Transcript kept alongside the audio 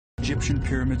Egyptian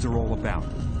pyramids are all about: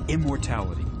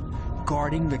 immortality,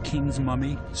 guarding the king's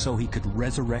mummy so he could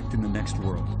resurrect in the next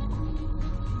world.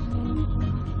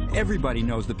 Everybody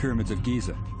knows the pyramids of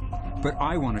Giza, but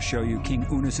I want to show you King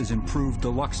Unis's improved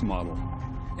deluxe model,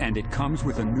 and it comes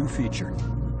with a new feature: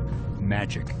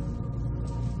 magic.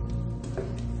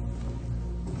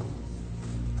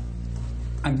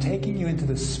 I'm taking you into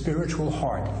the spiritual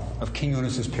heart of King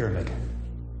Unis's pyramid.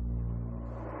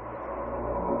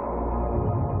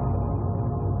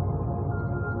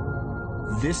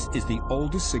 This is the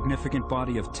oldest significant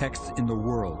body of text in the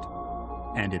world,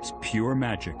 and it's pure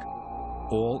magic,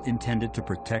 all intended to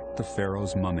protect the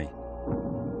pharaoh's mummy.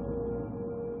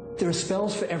 There are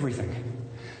spells for everything.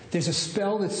 There's a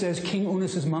spell that says King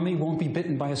Unis's mummy won't be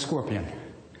bitten by a scorpion.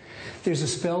 There's a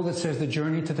spell that says the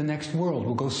journey to the next world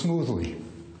will go smoothly.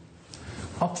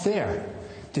 Up there,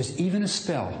 there's even a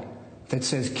spell that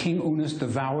says King Unis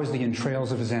devours the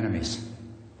entrails of his enemies.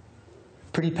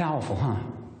 Pretty powerful, huh?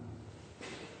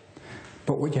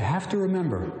 But what you have to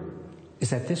remember is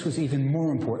that this was even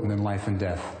more important than life and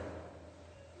death.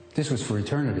 This was for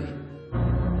eternity.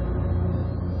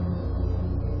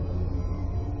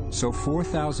 So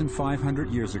 4,500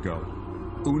 years ago,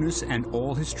 Unis and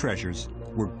all his treasures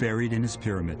were buried in his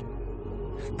pyramid.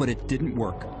 But it didn't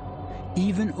work.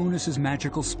 Even Unis's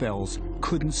magical spells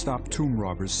couldn't stop tomb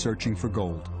robbers searching for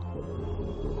gold.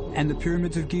 And the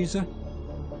pyramids of Giza?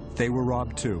 They were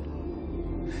robbed too.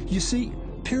 You see,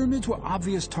 pyramids were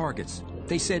obvious targets.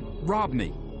 They said, "Rob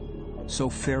me." So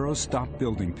pharaohs stopped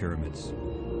building pyramids.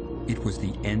 It was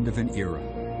the end of an era.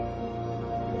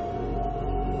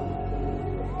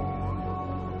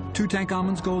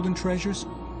 Tutankhamun's golden treasures?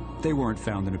 They weren't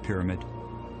found in a pyramid.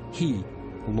 He,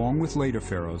 along with later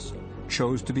pharaohs,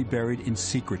 chose to be buried in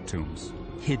secret tombs,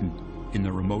 hidden in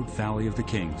the remote Valley of the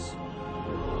Kings.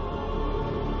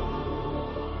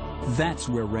 That's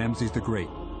where Ramses the Great,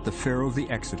 the pharaoh of the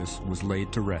Exodus, was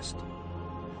laid to rest.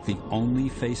 The only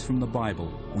face from the Bible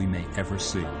we may ever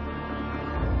see.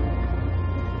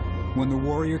 When the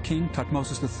warrior king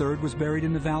Thutmose III was buried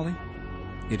in the valley,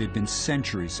 it had been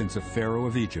centuries since a pharaoh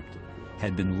of Egypt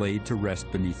had been laid to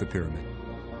rest beneath a pyramid.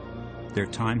 Their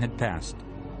time had passed.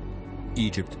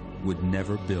 Egypt would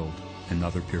never build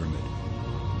another pyramid.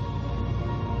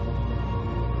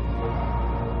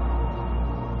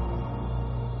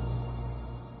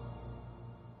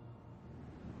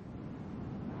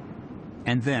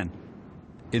 And then,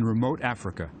 in remote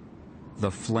Africa,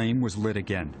 the flame was lit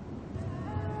again.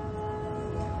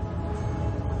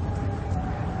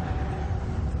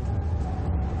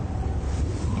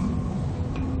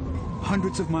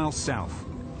 Hundreds of miles south,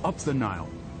 up the Nile,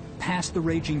 past the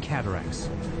raging cataracts,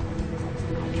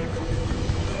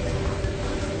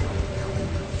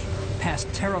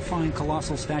 past terrifying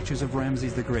colossal statues of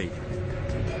Ramses the Great,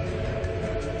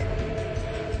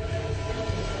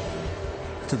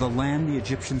 to the land the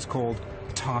Egyptians called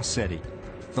Ta Seti,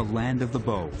 the land of the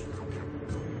bow.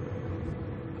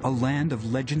 A land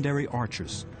of legendary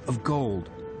archers, of gold,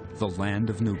 the land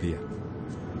of Nubia.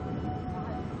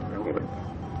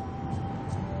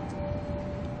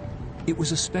 It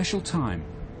was a special time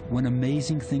when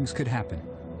amazing things could happen.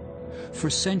 For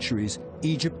centuries,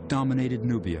 Egypt dominated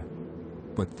Nubia,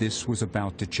 but this was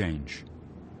about to change.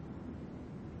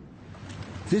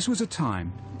 This was a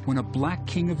time when a black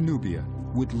king of Nubia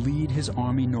would lead his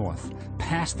army north,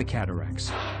 past the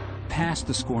cataracts, past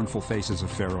the scornful faces of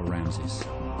Pharaoh Ramses.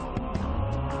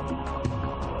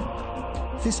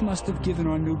 This must have given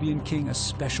our Nubian king a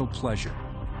special pleasure.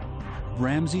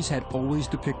 Ramses had always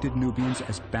depicted Nubians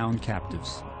as bound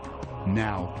captives.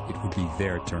 Now it would be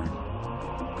their turn.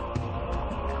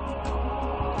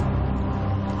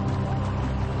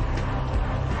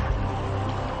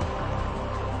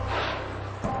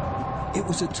 It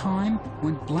was a time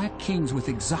when black kings with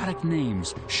exotic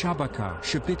names, Shabaka,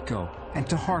 Shabitko, and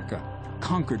Taharka,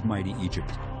 conquered mighty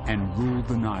Egypt and ruled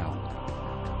the Nile.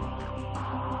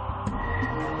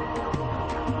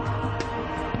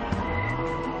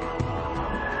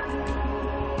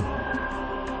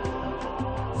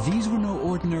 These were no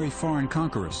ordinary foreign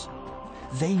conquerors.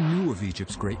 They knew of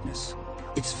Egypt's greatness,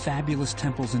 its fabulous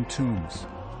temples and tombs,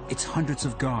 its hundreds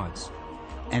of gods,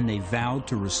 and they vowed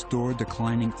to restore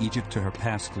declining Egypt to her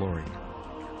past glory.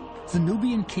 The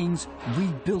Nubian kings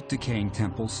rebuilt decaying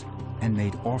temples and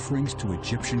made offerings to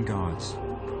Egyptian gods.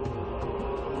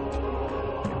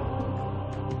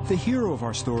 The hero of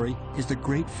our story is the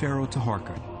great pharaoh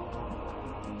Taharka.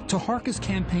 Taharka's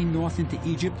campaign north into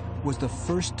Egypt was the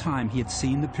first time he had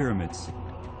seen the pyramids,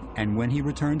 and when he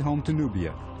returned home to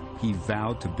Nubia, he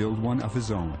vowed to build one of his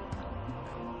own.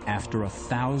 After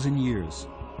 1,000 years,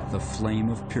 the flame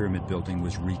of pyramid building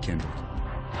was rekindled.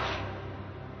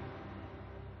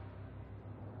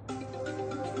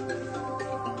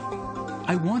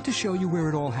 I want to show you where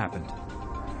it all happened,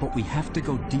 but we have to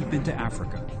go deep into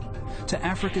Africa, to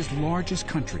Africa's largest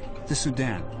country, the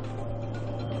Sudan.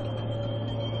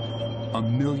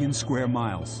 1 million square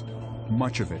miles,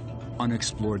 much of it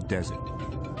unexplored desert.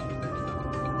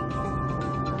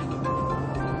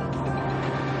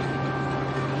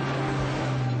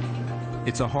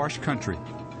 It's a harsh country.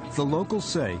 The locals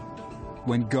say,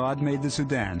 when God made the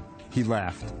Sudan, he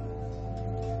laughed.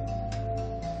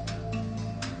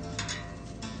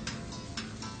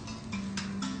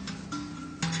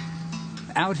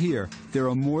 Out here, there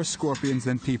are more scorpions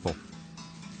than people.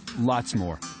 Lots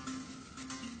more.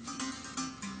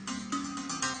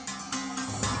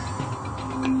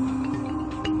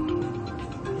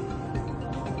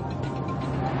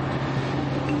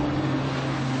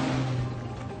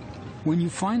 When you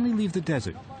finally leave the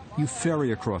desert, you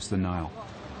ferry across the Nile.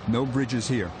 No bridges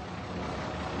here.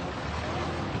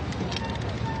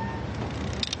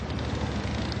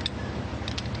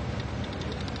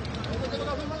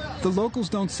 The locals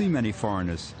don't see many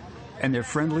foreigners, and they're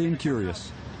friendly and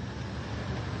curious.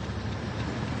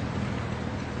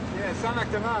 Yes, samak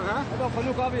tamam, huh?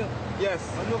 Yes.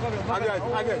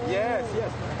 Agad. Yes,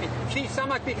 yes. في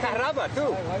سمك بكهرباء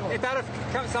too. تعرف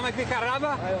سمك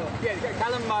بكهرباء؟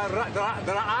 كلام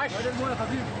رعاش. مويه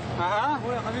خفيف.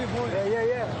 مويه خفيف مويه.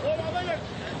 يا.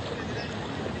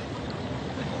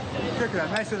 شكرا،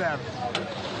 مع السلامة.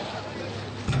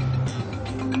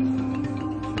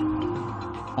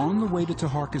 On the way to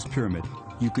Taharka's pyramid,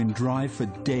 you can drive for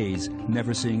days,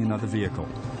 never seeing another vehicle.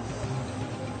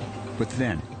 But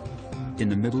then, in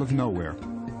the middle of nowhere,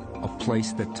 a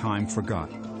place that time forgot.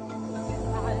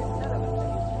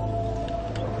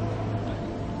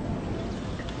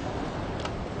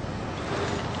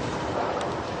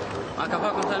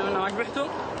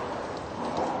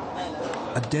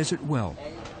 A desert well.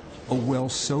 A well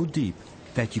so deep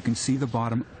that you can see the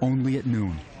bottom only at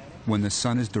noon, when the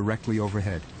sun is directly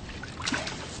overhead.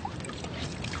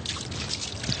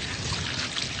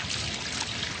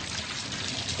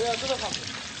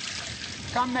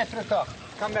 كم متر طاق؟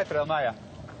 كم متر المايه؟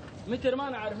 متر ما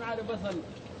نعرف بس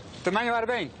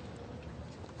 48.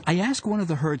 I ask one of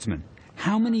the herdsmen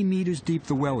how many meters deep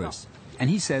the well is, and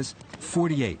he says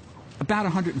 48, about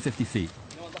 150 feet.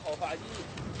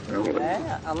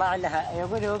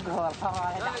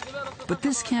 But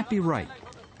this can't be right.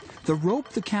 The rope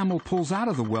the camel pulls out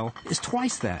of the well is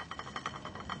twice that.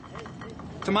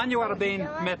 48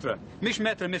 متر مش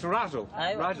متر مش راجل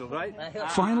right?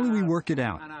 Finally, we work it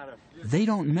out. They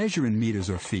don't measure in meters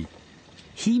or feet.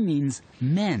 He means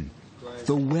men.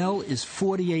 The well is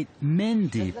 48 men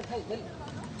deep.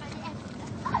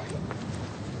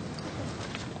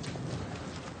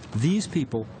 These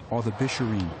people are the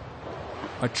Bisharin,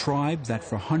 a tribe that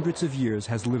for hundreds of years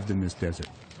has lived in this desert.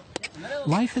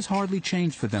 Life has hardly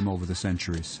changed for them over the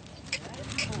centuries.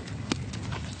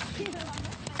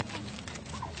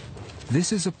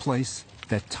 This is a place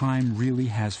that time really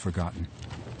has forgotten.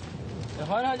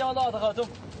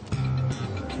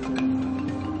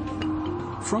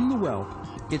 From the well,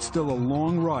 it's still a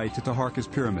long ride to Taharka's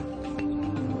pyramid.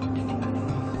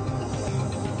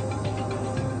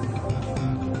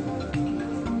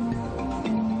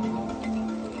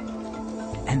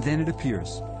 And then it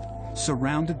appears,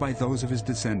 surrounded by those of his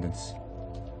descendants.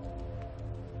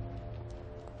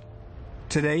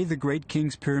 Today, the great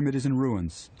king's pyramid is in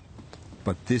ruins,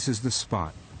 but this is the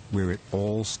spot where it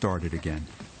all started again.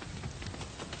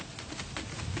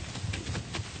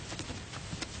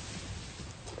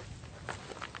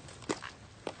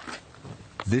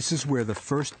 This is where the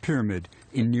first pyramid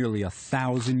in nearly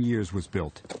 1,000 years was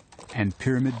built, and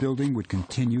pyramid building would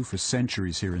continue for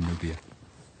centuries here in Nubia.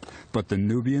 But the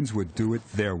Nubians would do it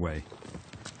their way.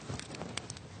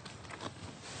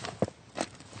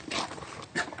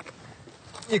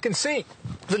 You can see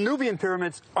the Nubian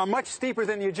pyramids are much steeper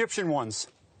than the Egyptian ones.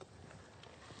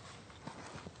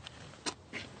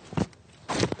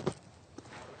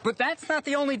 But that's not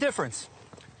the only difference.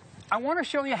 I want to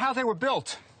show you how they were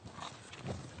built.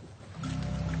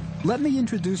 Let me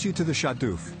introduce you to the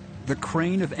shaduf, the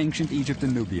crane of ancient Egypt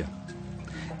and Nubia.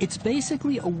 It's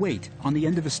basically a weight on the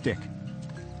end of a stick.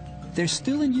 They're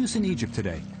still in use in Egypt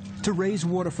today to raise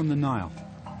water from the Nile.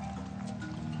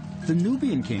 The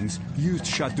Nubian kings used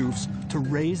shadufs to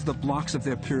raise the blocks of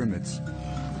their pyramids.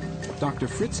 Dr.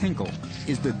 Fritz Hinkel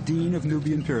is the Dean of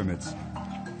Nubian Pyramids.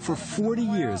 For 40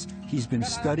 years, he's been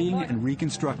studying and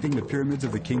reconstructing the pyramids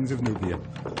of the kings of Nubia.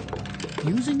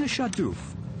 Using a shaduf,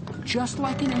 just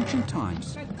like in ancient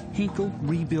times, Hinkel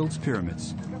rebuilds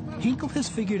pyramids. Hinkel has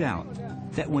figured out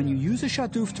that when you use a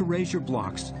shaduf to raise your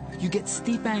blocks, you get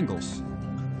steep angles.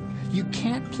 you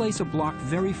can't place a block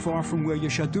very far from where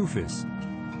your shaduf is.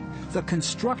 The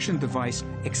construction device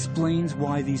explains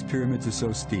why these pyramids are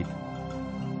so steep.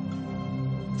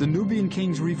 The Nubian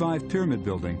kings revived pyramid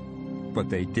building, but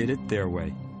they did it their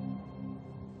way.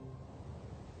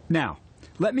 Now,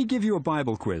 let me give you a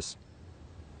Bible quiz.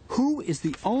 Who is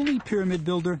the only pyramid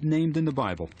builder named in the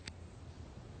Bible?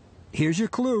 Here's your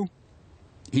clue.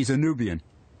 He's a Nubian.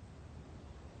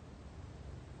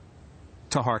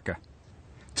 Taharka.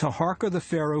 Taharka, the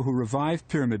pharaoh who revived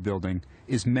pyramid building,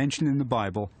 is mentioned in the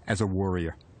Bible as a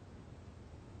warrior.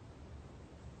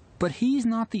 But he's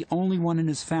not the only one in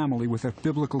his family with a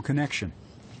biblical connection.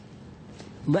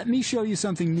 Let me show you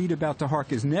something neat about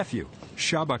Taharka's nephew,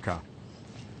 Shabaka.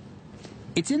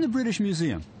 It's in the British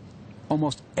Museum.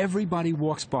 Almost everybody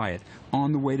walks by it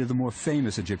on the way to the more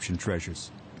famous Egyptian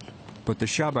treasures. But the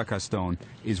Shabaka stone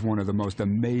is one of the most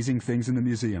amazing things in the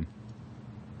museum.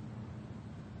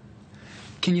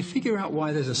 Can you figure out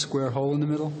why there's a square hole in the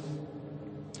middle?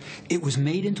 It was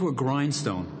made into a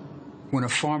grindstone when a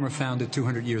farmer found it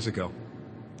 200 years ago.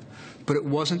 But it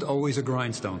wasn't always a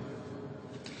grindstone.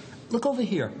 Look over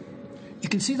here. You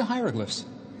can see the hieroglyphs.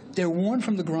 They're worn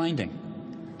from the grinding,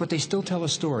 but they still tell a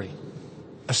story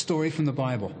from the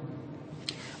Bible.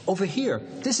 Over here,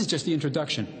 this is just the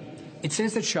introduction. It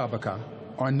says that Shabaka,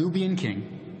 our Nubian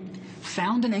king,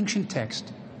 found an ancient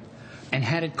text and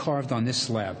had it carved on this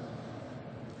slab.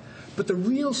 But the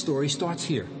real story starts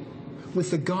here,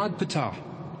 with the god Ptah.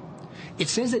 It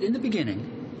says that in the beginning,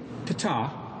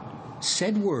 Ptah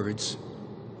said words,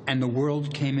 and the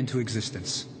world came into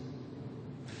existence.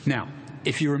 Now,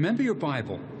 if you remember your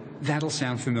Bible, that'll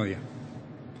sound familiar.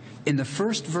 In the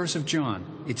first verse of John,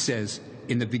 it says,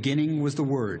 "In the beginning was the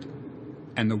Word,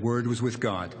 and the Word was with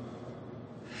God."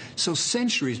 So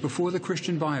centuries before the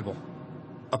Christian Bible,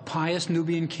 a pious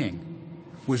Nubian king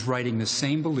was writing the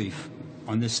same belief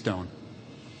on this stone.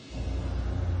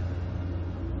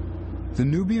 The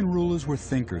Nubian rulers were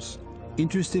thinkers,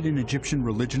 interested in Egyptian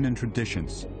religion and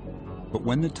traditions. But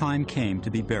when the time came to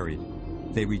be buried,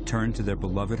 they returned to their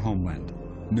beloved homeland,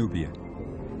 Nubia,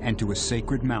 and to a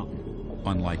sacred mountain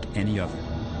unlike any other.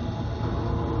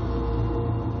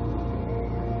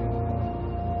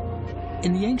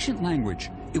 In the ancient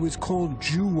language, it was called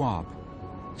Juwab,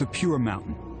 the pure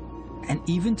mountain. And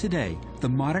even today, the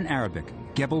modern Arabic,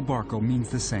 Gebel Barkal, means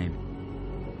the same.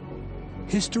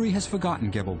 History has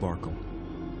forgotten Gebel Barkal.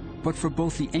 But for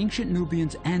both the ancient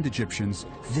Nubians and Egyptians,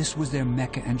 this was their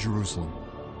Mecca and Jerusalem.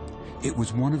 It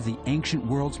was one of the ancient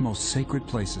world's most sacred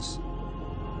places.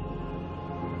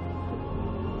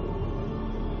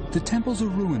 The temples are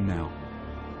ruined now,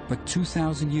 but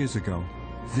 2,000 years ago,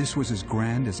 this was as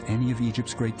grand as any of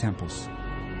Egypt's great temples.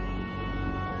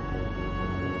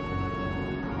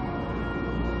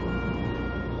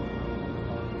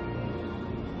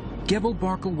 Gebel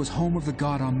Barkal was home of the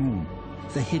god Amun,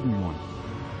 the hidden one.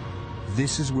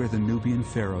 This is where the Nubian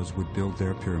pharaohs would build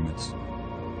their pyramids.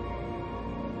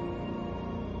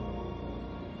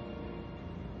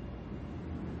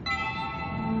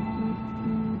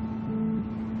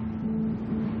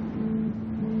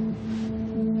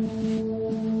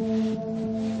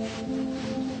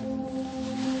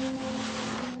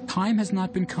 Time has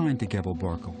not been kind to Gebel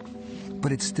Barkal,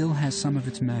 but it still has some of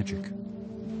its magic.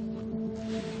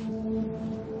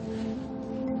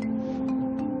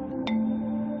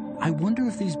 I wonder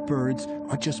if these birds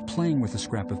are just playing with a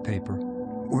scrap of paper,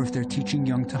 or if they're teaching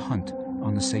young to hunt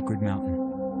on the sacred mountain.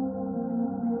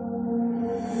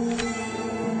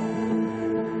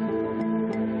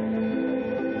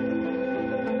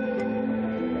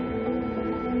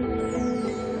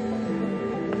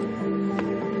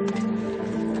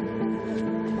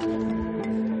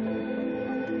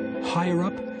 Higher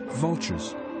up,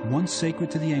 vultures, once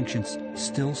sacred to the ancients,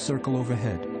 still circle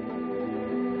overhead.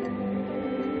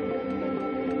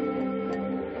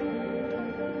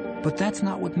 But that's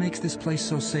not what makes this place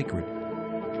so sacred.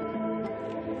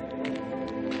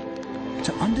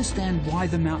 To understand why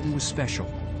the mountain was special,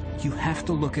 you have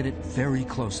to look at it very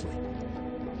closely.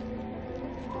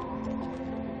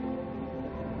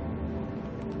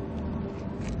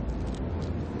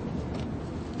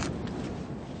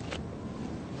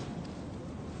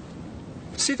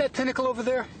 See that pinnacle over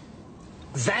there?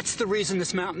 That's the reason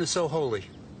this mountain is so holy.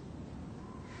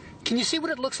 Can you see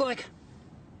what it looks like?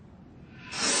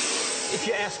 If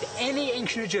you asked any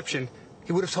ancient Egyptian,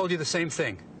 he would have told you the same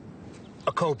thing.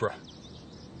 A cobra.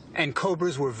 And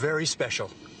cobras were very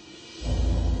special.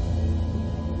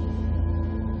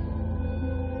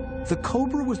 The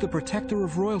cobra was the protector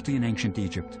of royalty in ancient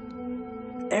Egypt.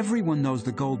 Everyone knows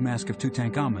the gold mask of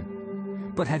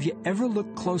Tutankhamun. But have you ever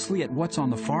looked closely at what's on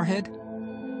the forehead?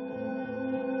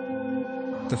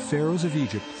 the pharaohs of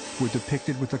Egypt were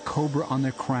depicted with a cobra on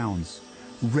their crowns,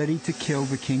 ready to kill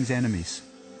the king's enemies.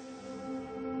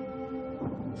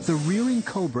 The rearing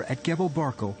cobra at Gebel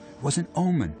Barkal was an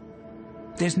omen.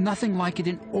 There's nothing like it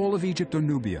in all of Egypt or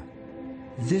Nubia.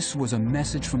 This was a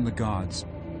message from the gods.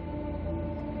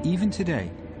 Even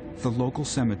today, the local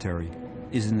cemetery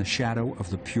is in the shadow of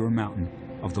the pure mountain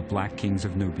of the Black Kings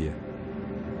of Nubia.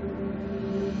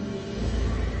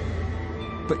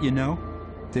 But you know,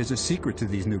 there's a secret to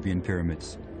these Nubian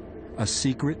pyramids. A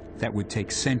secret that would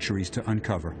take centuries to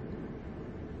uncover.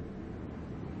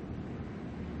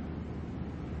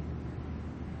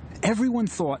 Everyone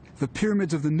thought the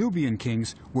pyramids of the Nubian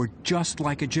kings were just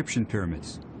like Egyptian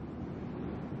pyramids.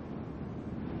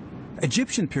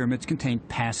 Egyptian pyramids contained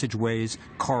passageways,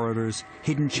 corridors,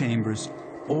 hidden chambers,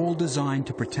 all designed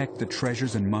to protect the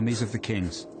treasures and mummies of the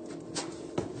kings.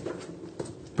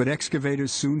 But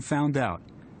excavators soon found out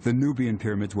the Nubian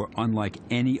pyramids were unlike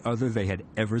any other they had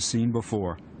ever seen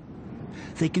before.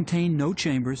 They contained no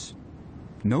chambers,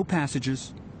 no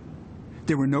passages.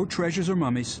 There were no treasures or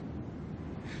mummies.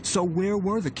 So where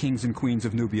were the kings and queens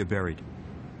of Nubia buried?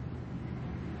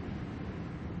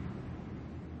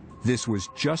 This was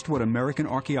just what American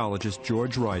archaeologist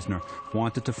George Reisner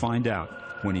wanted to find out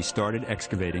when he started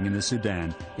excavating in the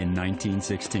Sudan in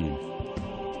 1916.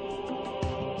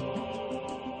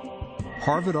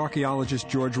 Harvard archaeologist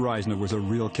George Reisner was a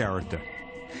real character.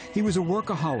 He was a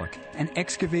workaholic and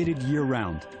excavated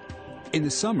year-round. In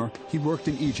the summer, he worked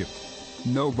in Egypt.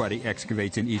 Nobody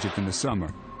excavates in Egypt in the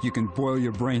summer. You can boil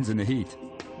your brains in the heat.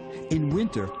 In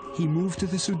winter, he moved to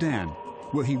the Sudan,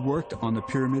 where he worked on the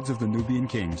pyramids of the Nubian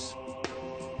kings.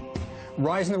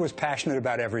 Reisner was passionate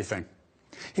about everything.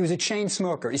 He was a chain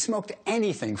smoker. He smoked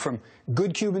anything from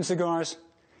good Cuban cigars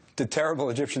to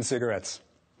terrible Egyptian cigarettes.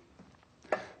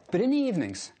 But in the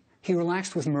evenings, he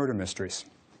relaxed with murder mysteries.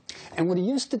 And what he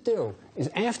used to do is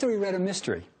after he read a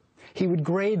mystery, he would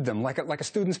grade them like a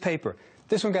student's paper.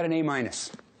 This one got an A-.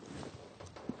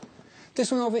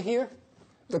 This one over here,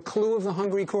 the clue of the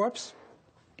hungry corpse,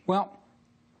 well,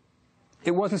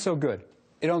 it wasn't so good.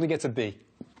 It only gets a B.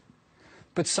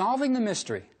 But solving the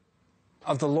mystery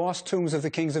of the lost tombs of the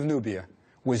kings of Nubia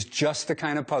was just the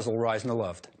kind of puzzle Reisner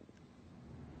loved.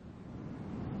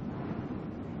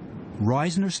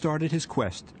 Reisner started his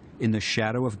quest in the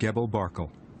shadow of Gebel Barkal,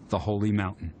 the holy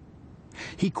mountain.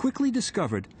 He quickly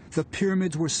discovered the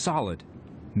pyramids were solid,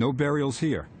 no burials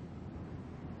here.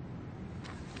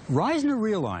 Reisner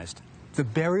realized the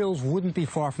burials wouldn't be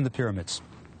far from the pyramids.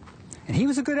 And he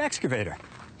was a good excavator.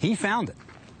 He found it.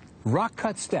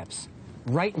 Rock-cut steps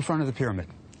right in front of the pyramid.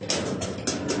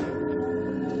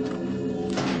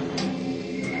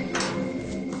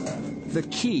 The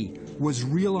key was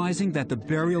realizing that the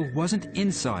burial wasn't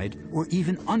inside or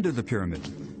even under the pyramid.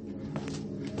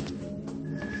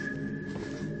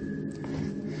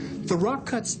 The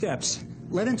rock-cut steps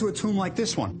led into a tomb like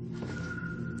this one.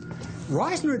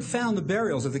 Reisner had found the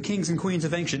burials of the kings and queens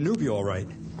of ancient Nubia all right.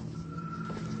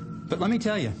 But let me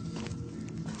tell you,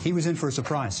 he was in for a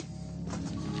surprise.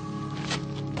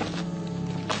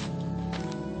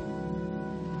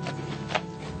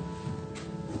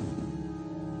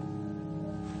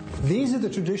 These are the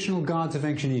traditional gods of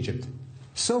ancient Egypt.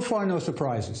 So far, no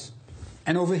surprises.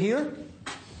 And over here,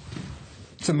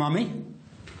 it's a mummy,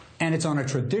 and it's on a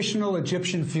traditional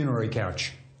Egyptian funerary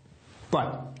couch.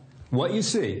 But what you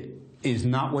see is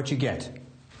not what you get.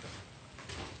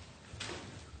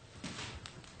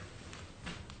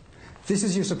 This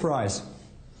is your surprise.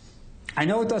 I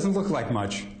know it doesn't look like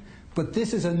much, but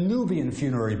this is a Nubian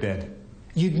funerary bed.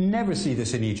 You'd never see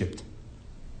this in Egypt.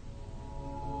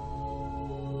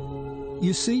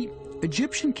 You see,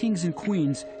 Egyptian kings and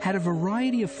queens had a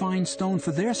variety of fine stone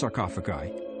for their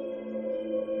sarcophagi.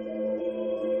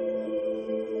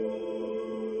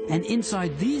 And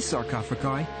inside these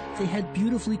sarcophagi, they had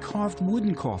beautifully carved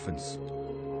wooden coffins,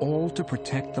 all to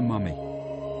protect the mummy.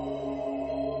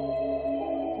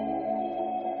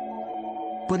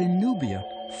 But in Nubia,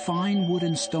 fine wood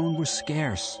and stone were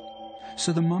scarce,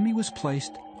 so the mummy was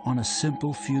placed on a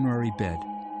simple funerary bed.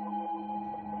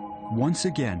 Once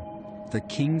again, the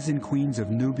kings and queens of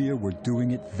Nubia were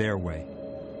doing it their way.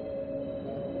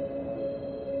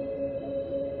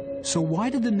 So why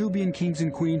did the Nubian kings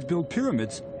and queens build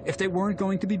pyramids if they weren't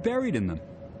going to be buried in them?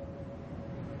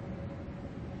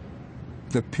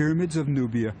 The pyramids of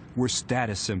Nubia were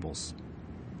status symbols.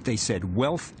 They said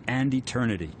wealth and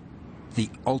eternity, the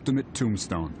ultimate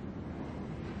tombstone.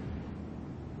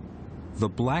 The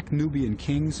Black Nubian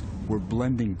kings were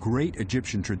blending great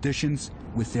Egyptian traditions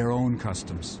with their own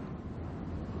customs.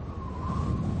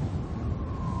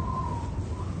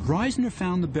 Reisner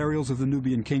found the burials of the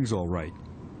Nubian kings all right,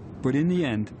 But in the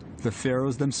end, the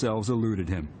pharaohs themselves eluded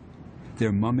him.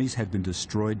 Their mummies had been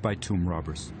destroyed by tomb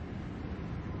robbers.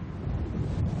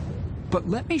 But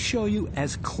let me show you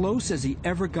as close as he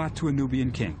ever got to a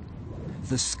Nubian king,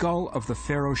 the skull of the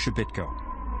pharaoh Shabitko.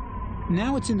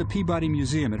 Now it's in the Peabody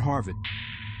Museum at Harvard,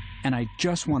 and I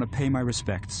just want to pay my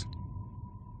respects.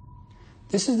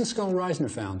 This is the skull Reisner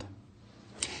found.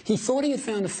 He thought he had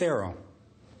found a pharaoh,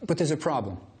 but there's a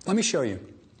problem. Let me show you.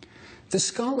 The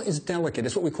skull is delicate.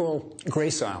 It's what we call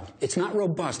gracile. It's not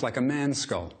robust like a man's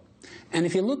skull. And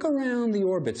if you look around the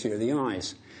orbits here, the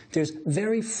eyes, there's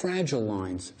very fragile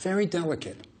lines, very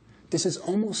delicate. This is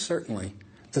almost certainly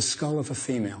the skull of a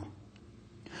female.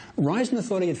 Reisner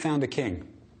thought he had found a king.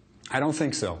 I don't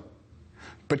think so.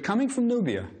 But coming from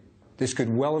Nubia, this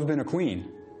could well have been a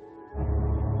queen.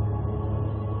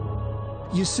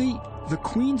 You see, the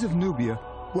queens of Nubia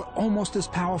were almost as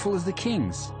powerful as the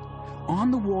kings.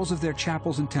 On the walls of their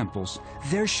chapels and temples,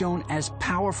 they're shown as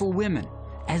powerful women,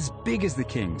 as big as the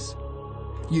kings.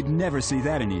 You'd never see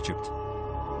that in Egypt.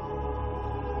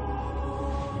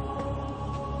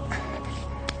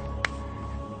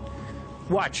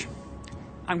 Watch.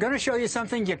 I'm going to show you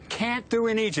something you can't do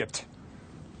in Egypt.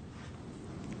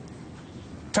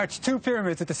 Touch two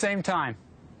pyramids at the same time.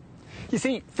 You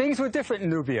see, things were different in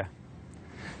Nubia.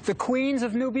 The queens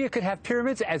of Nubia could have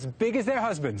pyramids as big as their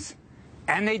husbands.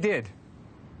 And they did.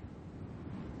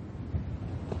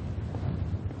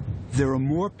 There are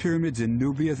more pyramids in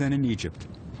Nubia than in Egypt.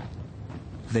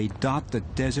 They dot the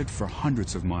desert for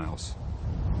hundreds of miles.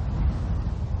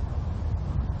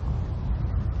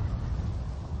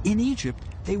 In Egypt,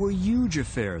 they were huge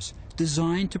affairs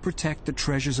designed to protect the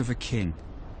treasures of a king.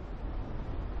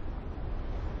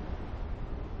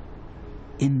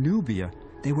 In Nubia,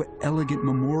 they were elegant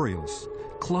memorials,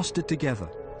 clustered together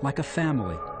like a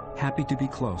family, happy to be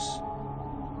close.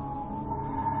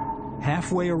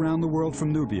 Halfway around the world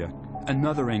from Nubia,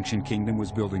 another ancient kingdom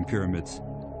was building pyramids.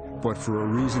 But for a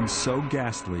reason so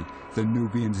ghastly, the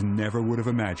Nubians never would have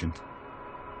imagined.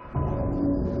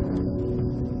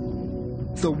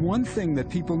 The one thing that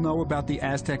people know about the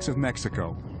Aztecs of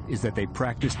Mexico is that they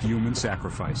practiced human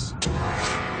sacrifice.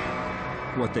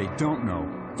 What they don't know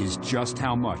is just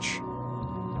how much.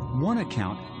 One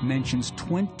account mentions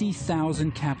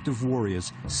 20,000 captive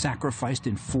warriors sacrificed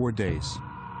in 4 days.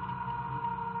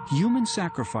 Human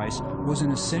sacrifice was an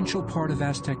essential part of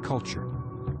Aztec culture,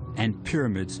 and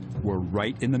pyramids were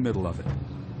right in the middle of it.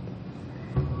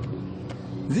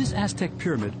 This Aztec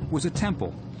pyramid was a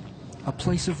temple, a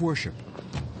place of worship.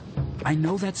 I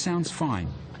know that sounds fine,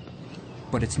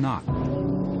 but it's not.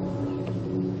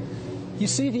 You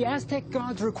see, the Aztec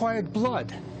gods required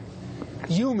blood,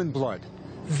 human blood.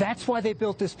 That's why they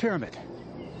built this pyramid.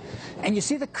 And you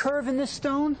see the curve in this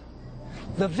stone?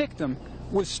 The victim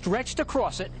was stretched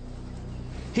across it,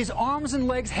 his arms and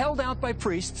legs held out by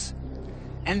priests,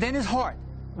 and then his heart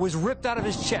was ripped out of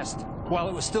his chest while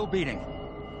it was still beating.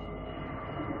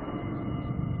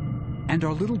 And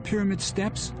our little pyramid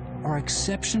steps are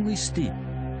exceptionally steep,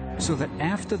 so that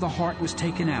after the heart was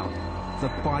taken out, the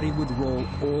body would roll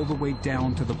all the way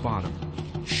down to the bottom,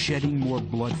 shedding more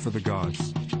blood for the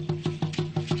gods.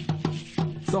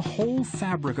 The whole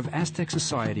fabric of Aztec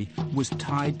society was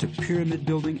tied to pyramid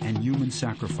building and human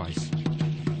sacrifice.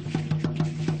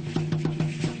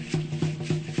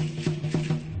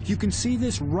 You can see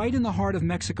this right in the heart of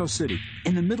Mexico City,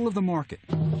 in the middle of the market.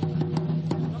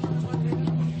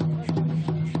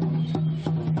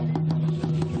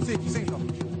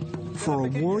 For a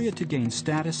warrior to gain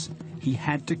status, he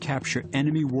had to capture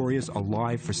enemy warriors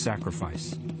alive for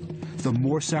sacrifice. The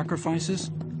more sacrifices,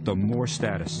 the more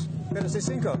status. And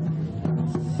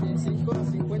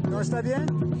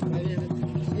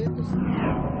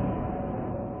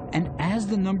as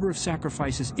the number of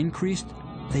sacrifices increased,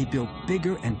 they built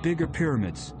bigger and bigger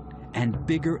pyramids and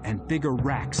bigger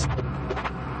racks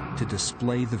to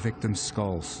display the victims'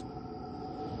 skulls.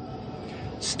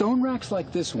 Stone racks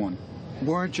like this one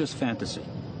weren't just fantasy.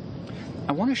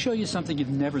 I want to show you something you've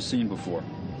never seen before.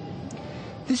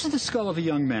 This is the skull of a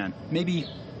young man, maybe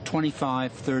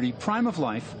 25, 30, prime of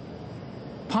life,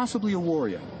 possibly a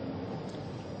warrior.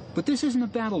 But this isn't a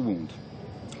battle wound.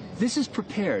 This is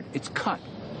prepared, it's cut.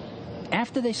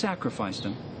 After they sacrificed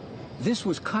him, this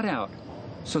was cut out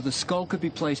so the skull could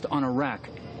be placed on a rack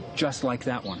just like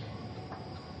that one.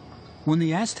 When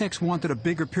the Aztecs wanted a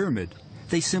bigger pyramid,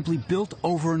 they simply built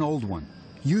over an old one,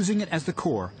 using it as the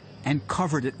core, and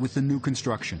covered it with the new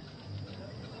construction.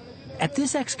 At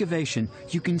this excavation,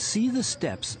 you can see the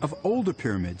steps of older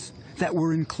pyramids that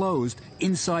were enclosed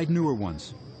inside newer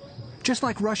ones. Just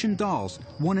like Russian dolls,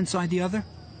 one inside the other.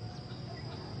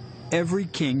 Every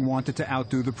king wanted to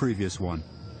outdo the previous one.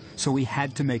 So he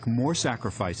had to make more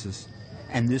sacrifices,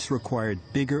 and this required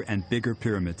bigger and bigger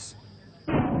pyramids.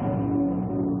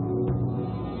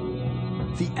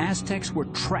 The Aztecs were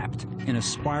trapped in a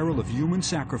spiral of human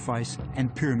sacrifice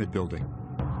and pyramid building.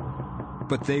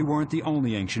 But they weren't the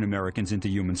only ancient Americans into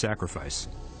human sacrifice.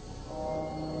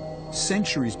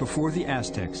 Centuries before the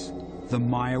Aztecs, the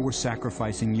Maya were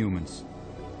sacrificing humans,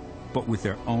 but with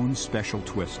their own special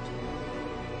twist.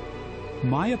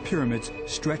 Maya pyramids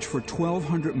stretch for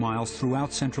 1,200 miles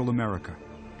throughout Central America,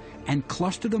 and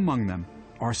clustered among them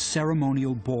are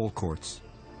ceremonial ball courts.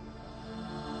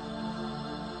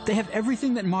 They have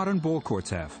everything that modern ball courts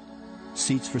have: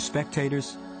 seats for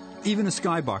spectators, even a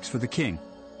skybox for the king.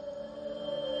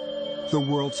 The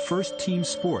world's first team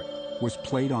sport was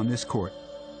played on this court.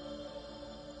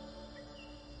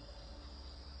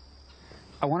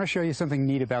 I want to show you something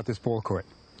neat about this ball court.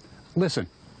 Listen.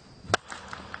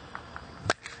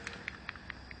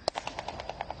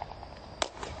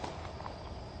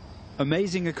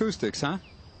 Amazing acoustics, huh?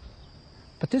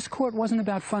 But this court wasn't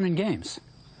about fun and games.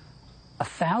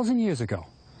 1,000 years ago,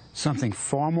 something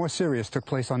far more serious took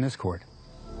place on this court.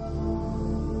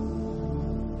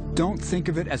 Don't think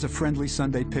of it as a friendly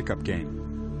Sunday pickup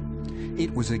game.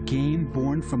 It was a game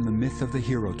born from the myth of the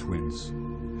hero twins.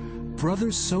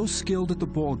 Brothers so skilled at the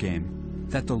ball game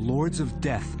that the lords of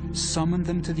death summoned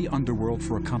them to the underworld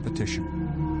for a competition.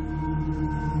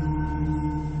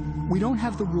 We don't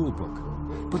have the rule book,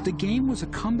 but the game was a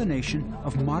combination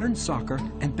of modern soccer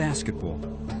and basketball.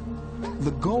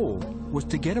 The goal was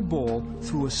to get a ball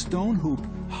through a stone hoop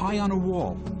high on a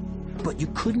wall, but you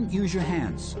couldn't use your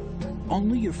hands,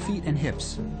 only your feet and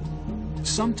hips.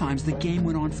 Sometimes the game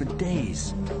went on for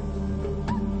days.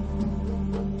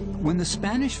 When the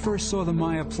Spanish first saw the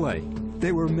Maya play,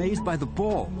 they were amazed by the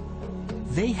ball.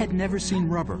 They had never seen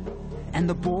rubber, and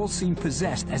the ball seemed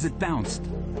possessed as it bounced.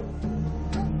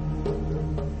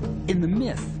 In the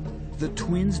myth, the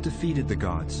twins defeated the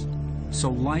gods, so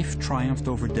life triumphed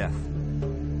over death.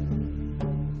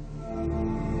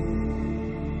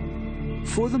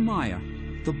 For the Maya,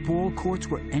 the ball courts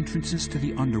were entrances to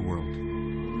the underworld.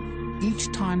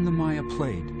 Each time the Maya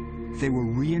played, they were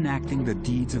reenacting the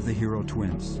deeds of the hero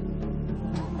twins.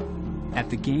 At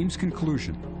the game's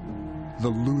conclusion, the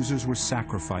losers were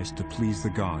sacrificed to please the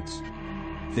gods,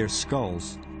 their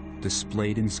skulls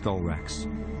displayed in skull racks.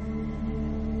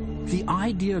 The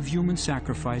idea of human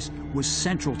sacrifice was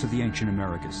central to the ancient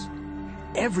Americas.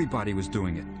 Everybody was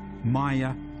doing it,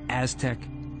 Maya, Aztec,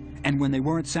 and when they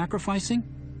weren't sacrificing,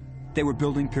 they were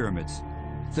building pyramids.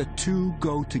 The two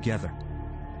go together.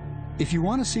 If you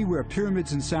want to see where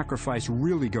pyramids and sacrifice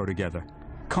really go together,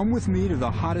 come with me to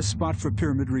the hottest spot for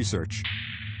pyramid research,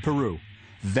 Peru.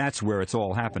 That's where it's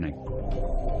all happening.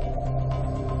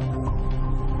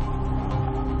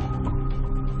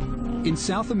 In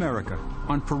South America,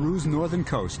 on Peru's northern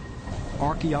coast,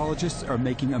 archaeologists are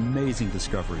making amazing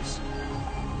discoveries.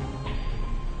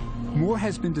 More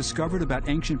has been discovered about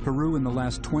ancient Peru in the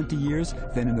last 20 years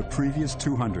than in the previous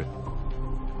 200.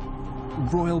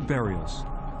 Royal burials,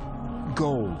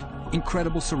 gold,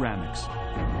 incredible ceramics,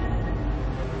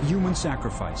 human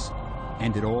sacrifice,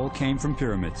 and it all came from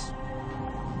pyramids.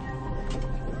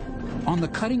 On the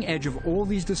cutting edge of all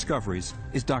these discoveries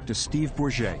is Dr. Steve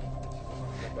Bourget.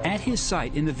 At his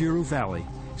site in the Viru Valley,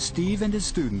 Steve and his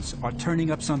students are turning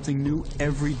up something new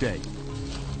every day.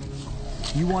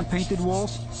 You want painted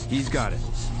walls? He's got it.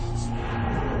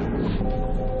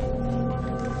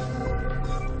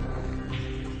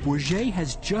 Bourget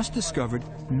has just discovered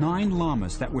 9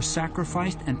 llamas that were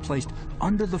sacrificed and placed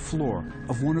under the floor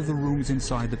of one of the rooms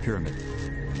inside the pyramid.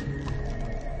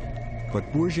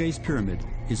 But Bourget's pyramid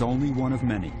is only one of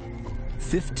many.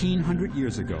 1,500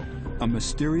 years ago, a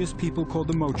mysterious people called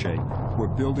the Moche were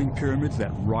building pyramids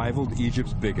that rivaled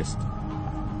Egypt's biggest.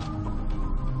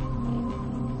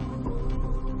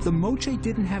 The Moche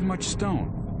didn't have much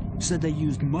stone, so they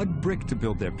used mud brick to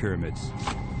build their pyramids.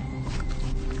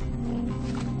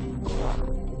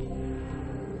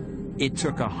 It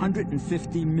took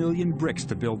 150 million bricks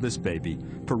to build this baby,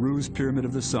 Peru's Pyramid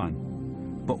of the Sun.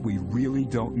 But we really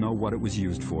don't know what it was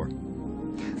used for.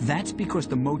 That's because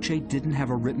the Moche didn't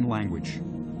have a written language.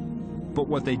 But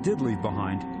what they did leave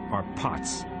behind are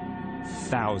pots,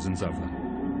 thousands of them.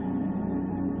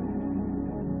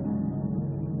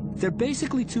 They're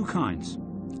basically 2 kinds,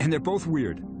 and they're both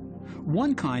weird.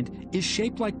 One kind is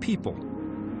shaped like people,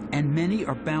 and many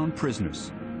are bound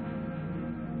prisoners.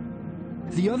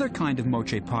 The other kind of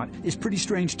Moche pot is pretty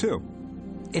strange too.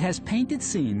 It has painted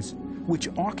scenes which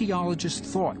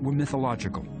archaeologists thought were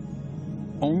mythological.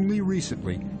 Only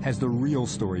recently has the real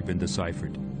story been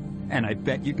deciphered, and I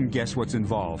bet you can guess what's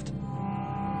involved.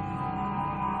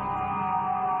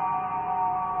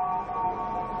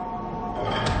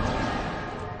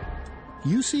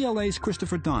 UCLA's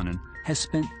Christopher Donnan has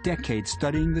spent decades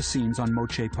studying the scenes on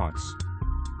moche pots.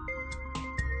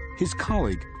 His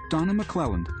colleague, Donna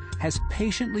McClelland, has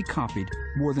patiently copied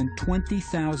more than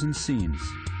 20,000 scenes,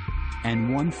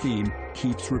 and one theme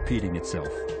keeps repeating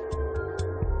itself: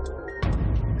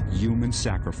 human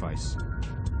sacrifice.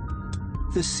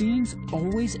 The scenes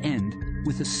always end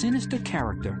with a sinister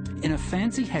character in a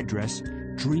fancy headdress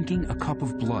drinking a cup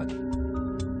of blood.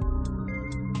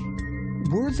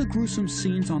 Were the gruesome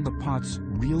scenes on the pots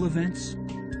real events?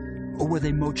 Or were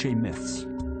they moche myths?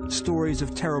 Stories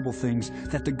of terrible things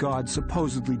that the gods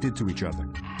supposedly did to each other?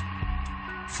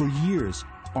 For years,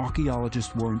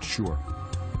 archaeologists weren't sure.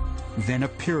 Then a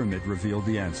pyramid revealed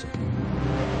the answer.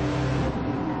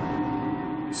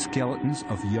 Skeletons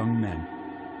of young men.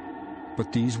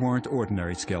 But these weren't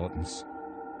ordinary skeletons.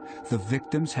 The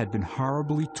victims had been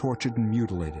horribly tortured and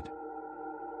mutilated.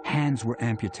 Hands were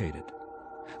amputated.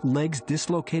 Legs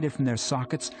dislocated from their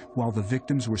sockets while the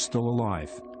victims were still alive.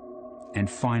 And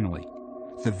finally,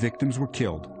 the victims were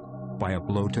killed by a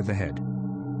blow to the head.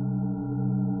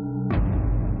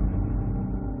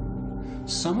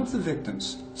 Some of the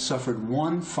victims suffered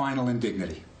one final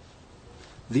indignity.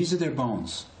 These are their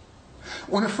bones.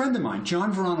 When a friend of mine,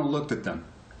 John Verano, looked at them,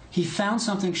 he found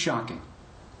something shocking.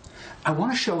 I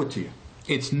want to show it to you.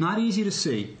 It's not easy to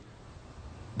see,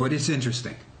 but it's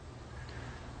interesting.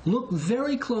 Look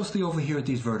very closely over here at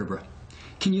these vertebrae.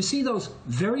 Can you see those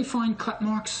very fine cut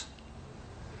marks?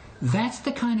 That's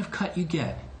the kind of cut you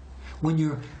get when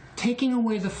you're taking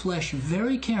away the flesh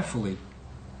very carefully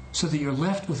so that you're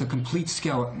left with a complete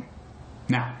skeleton.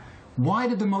 Now, why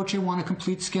did the moche want a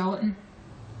complete skeleton?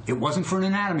 It wasn't for an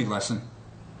anatomy lesson.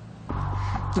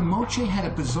 The moche had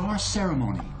a bizarre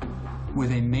ceremony where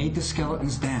they made the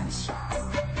skeletons dance.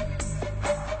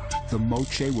 The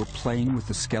moche were playing with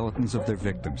the skeletons of their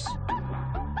victims.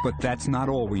 But that's not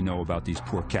all we know about these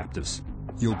poor captives.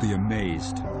 You'll be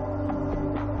amazed.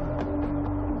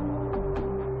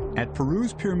 At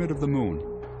Peru's Pyramid of the Moon,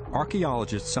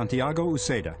 archaeologist Santiago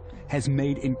Uceda has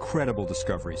made incredible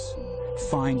discoveries,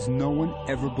 finds no one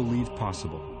ever believed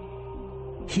possible.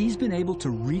 He's been able to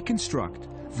reconstruct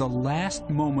the last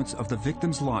moments of the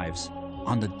victims' lives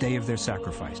on the day of their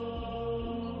sacrifice.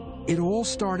 It all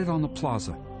started on the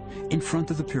plaza, in front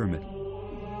of the pyramid.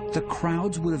 The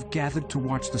crowds would have gathered to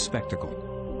watch the spectacle.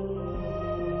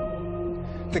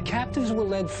 The captives were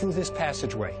led through this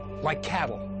passageway, like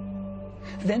cattle.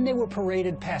 Then they were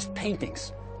paraded past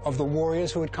paintings of the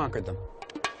warriors who had conquered them.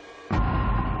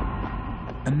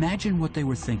 Imagine what they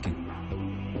were thinking.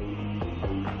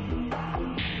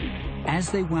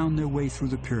 As they wound their way through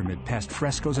the pyramid past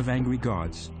frescoes of angry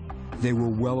gods, they were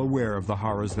well aware of the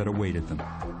horrors that awaited them.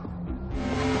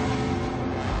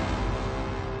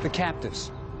 The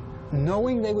captives,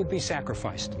 knowing they would be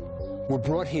sacrificed, were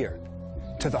brought here,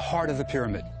 to the heart of the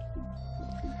pyramid.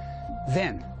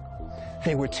 Then,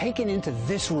 they were taken into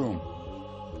this room.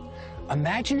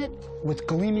 Imagine it with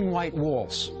gleaming white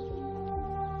walls.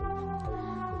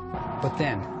 But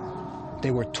then, they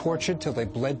were tortured till they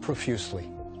bled profusely,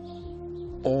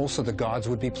 all so the gods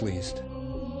would be pleased.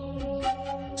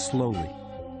 Slowly,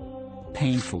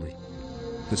 painfully,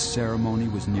 the ceremony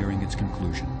was nearing its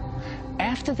conclusion.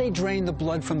 After they drained the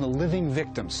blood from the living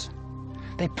victims,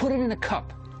 they put it in a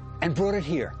cup and brought it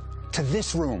here, to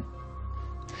this room.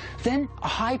 Then a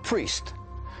high priest,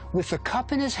 with the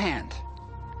cup in his hand,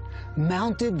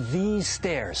 mounted these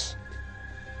stairs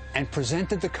and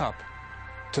presented the cup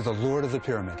to the Lord of the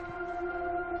Pyramid.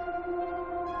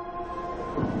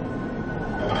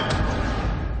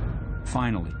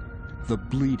 Finally, the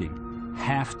bleeding,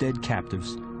 half-dead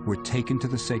captives were taken to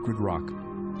the sacred rock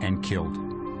and killed.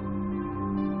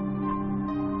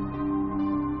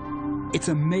 It's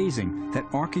amazing that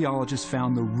archaeologists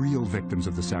found the real victims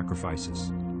of the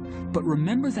sacrifices. But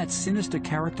remember that sinister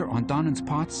character on Donnan's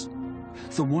pots?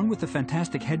 The one with the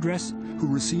fantastic headdress who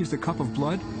receives the cup of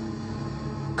blood?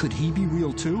 Could he be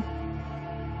real too?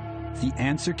 The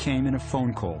answer came in a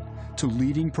phone call to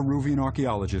leading Peruvian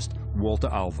archaeologist Walter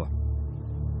Alva.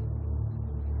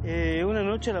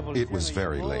 It was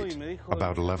very late,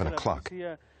 about 11 o'clock.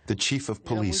 The chief of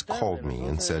police called me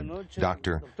and said,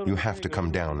 "Doctor, you have to come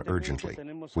down urgently.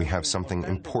 We have something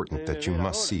important that you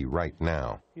must see right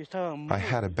now." I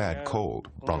had a bad cold,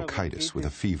 bronchitis with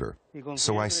a fever.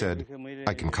 So I said,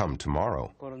 "I can come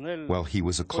tomorrow." Well, he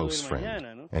was a close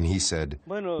friend, and he said,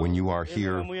 "When you are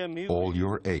here, all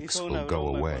your aches will go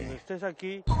away."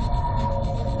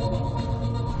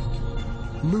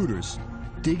 Looters,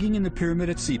 digging in the pyramid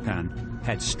at Sipan,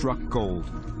 had struck gold.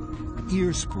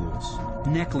 Ear spools,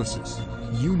 necklaces,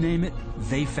 you name it,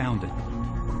 they found it.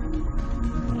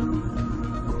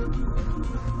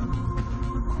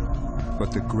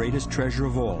 But the greatest treasure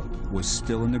of all was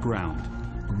still in the ground,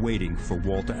 waiting for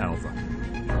Walter Alva.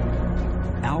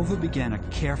 Alva began a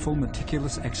careful,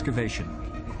 meticulous excavation,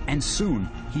 and soon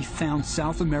he found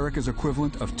South America's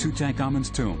equivalent of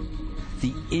Tutankhamun's tomb,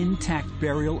 the intact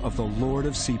burial of the Lord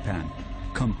of Sipan,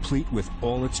 complete with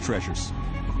all its treasures.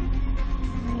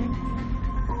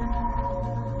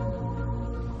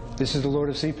 This is the Lord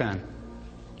of Sipan,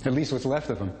 at least what's left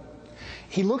of him.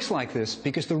 He looks like this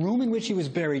because the room in which he was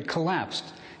buried collapsed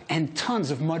and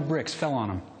tons of mud bricks fell on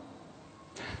him.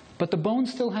 But the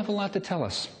bones still have a lot to tell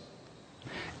us.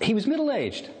 He was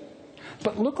middle-aged,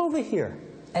 but look over here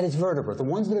at his vertebrae, the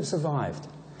ones that have survived.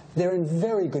 They're in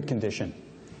very good condition.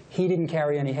 He didn't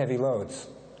carry any heavy loads.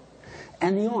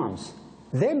 And the arms,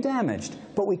 they're damaged,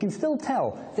 but we can still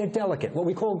tell they're delicate, what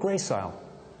we call gracile.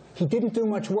 He didn't do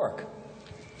much work.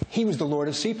 He was the Lord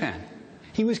of Sipan.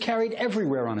 He was carried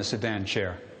everywhere on a sedan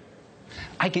chair.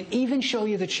 I can even show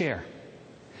you the chair.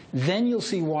 Then you'll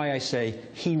see why I say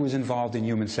he was involved in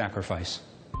human sacrifice.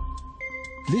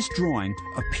 This drawing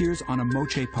appears on a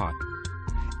moche pot.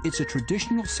 It's a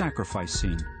traditional sacrifice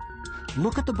scene.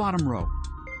 Look at the bottom row.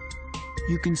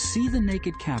 You can see the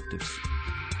naked captives.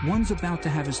 One's about to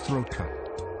have his throat cut.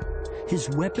 His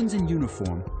weapons and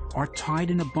uniform are tied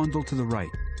in a bundle to the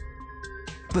right.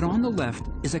 But on the left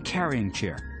is a carrying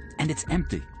chair, and it's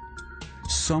empty.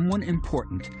 Someone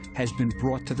important has been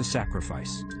brought to the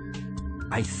sacrifice.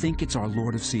 I think it's our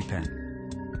Lord of Sipan.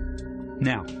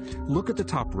 Now, look at the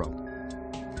top row.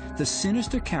 The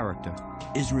sinister character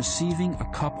is receiving a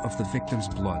cup of the victim's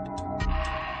blood.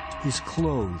 His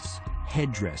clothes,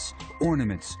 headdress,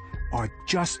 ornaments are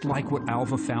just like what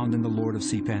Alva found in the Lord of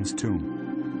Sipan's tomb.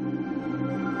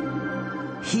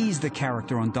 He's the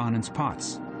character on Donan's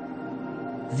pots.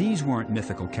 These weren't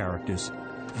mythical characters.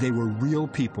 They were real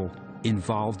people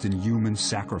involved in human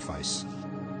sacrifice.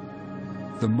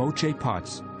 The moche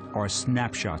pots are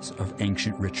snapshots of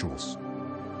ancient rituals.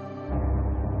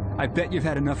 I bet you've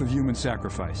had enough of human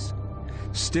sacrifice.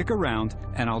 Stick around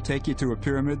and I'll take you to a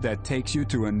pyramid that takes you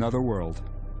to another world.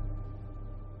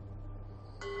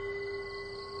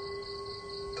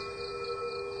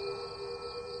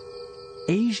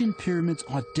 Asian pyramids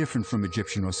are different from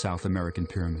Egyptian or South American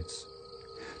pyramids.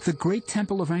 The Great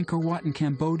Temple of Angkor Wat in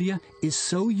Cambodia is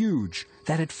so huge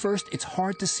that at first it's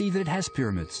hard to see that it has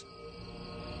pyramids.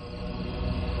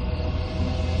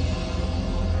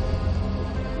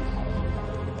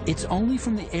 It's only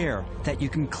from the air that you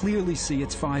can clearly see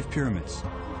its 5 pyramids.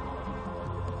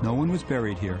 No one was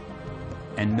buried here,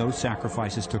 and no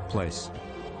sacrifices took place.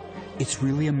 It's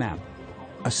really a map,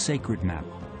 a sacred map,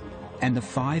 and the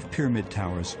 5 pyramid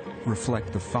towers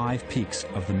reflect the 5 peaks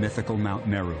of the mythical Mount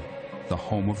Meru, the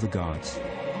home of the gods.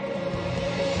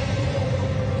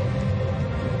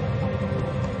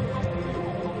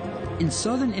 In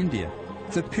southern India,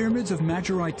 the pyramids of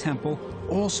Madurai Temple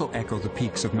also echo the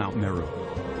peaks of Mount Meru.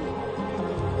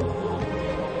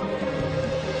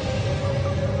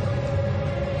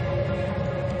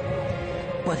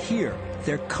 But here,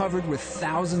 they're covered with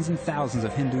thousands and thousands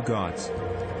of Hindu gods.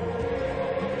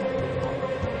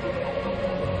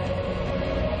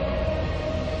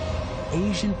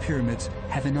 Asian pyramids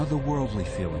have an otherworldly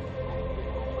feeling.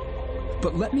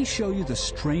 But let me show you the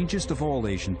strangest of all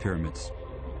Asian pyramids.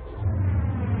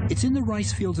 It's in the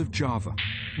rice fields of Java,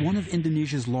 one of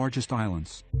Indonesia's largest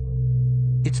islands.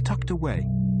 It's tucked away,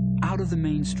 out of the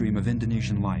mainstream of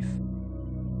Indonesian life.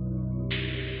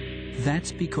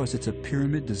 That's because it's a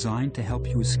pyramid designed to help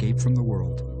you escape from the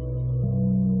world.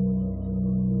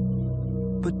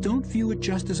 But don't view it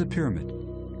just as a pyramid.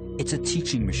 It's a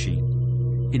teaching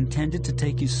machine, intended to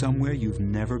take you somewhere you've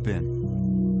never been.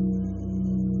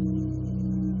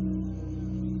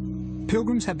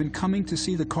 Pilgrims have been coming to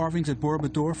see the carvings at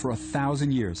Borobudur for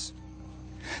 1,000 years.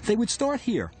 They would start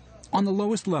here, on the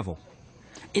lowest level.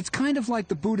 It's kind of like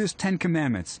the Buddhist 10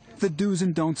 Commandments, the do's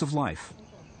and don'ts of life.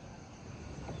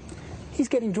 He's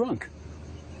getting drunk.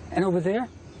 And over there,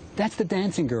 that's the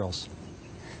dancing girls.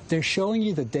 They're showing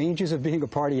you the dangers of being a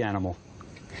party animal.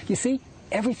 You see,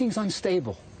 everything's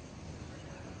unstable.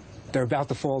 They're about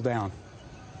to fall down.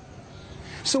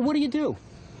 So what do?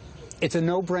 It's a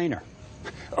no-brainer.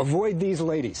 Avoid these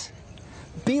ladies.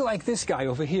 Be like this guy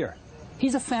over here.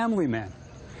 He's a family man.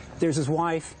 There's his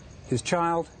wife, his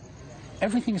child.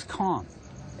 Everything's calm.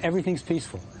 Everything's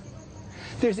peaceful.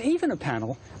 There's even a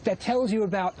panel that tells you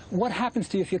about what happens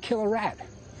to you if you kill a rat.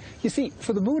 You see,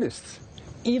 for the Buddhists,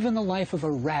 even the life of a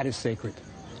rat is sacred,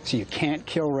 so you can't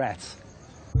kill rats.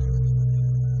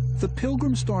 The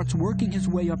pilgrim starts working his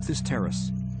way up this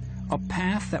terrace, a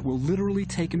path that will literally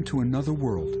take him to another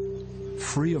world,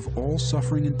 free of all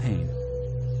suffering and pain.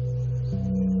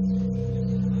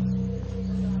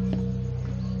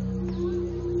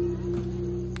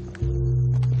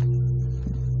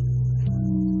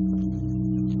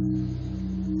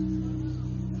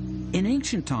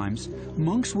 ancient times,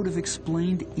 monks would have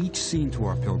explained each scene to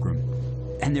our pilgrim,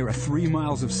 and there are 3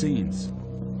 miles of scenes.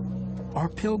 Our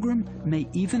pilgrim may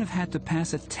even have had to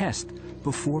pass a test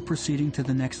before proceeding to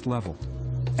the next level,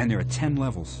 and there are 10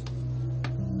 levels.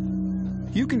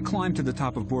 You can climb to the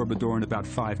top of Borobudur in about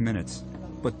 5 minutes,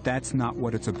 but that's not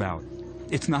what it's about.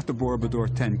 It's not the Borobudur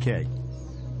 10K.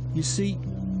 You see,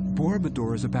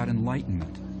 Borobudur is about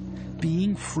enlightenment,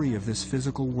 being free of this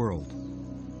physical world,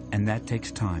 and that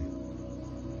takes time.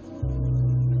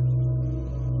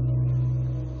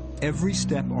 Every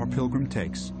step our pilgrim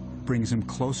takes brings him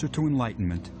closer to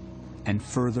enlightenment and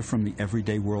further from the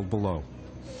everyday world below.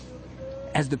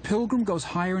 As the pilgrim goes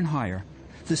higher and higher,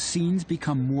 the scenes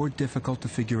become more difficult to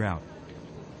figure out.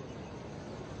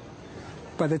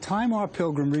 By the time our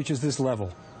pilgrim reaches this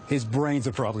level, his brains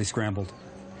are probably scrambled.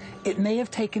 It may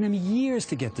have taken him years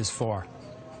to get this far.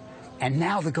 And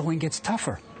now the going gets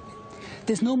tougher.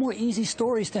 There's no more easy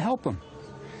stories to help him.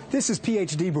 This is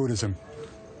PhD Buddhism.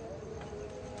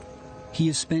 He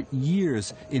has spent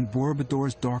years in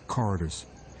Borobudur's dark corridors,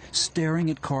 staring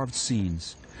at carved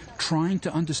scenes, trying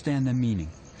to understand their meaning,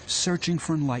 searching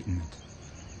for enlightenment.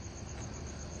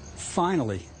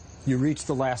 Finally, you reach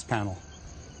the last panel,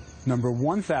 number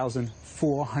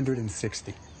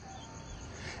 1460.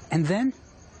 And then,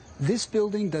 this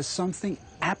building does something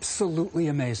absolutely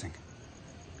amazing.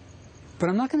 But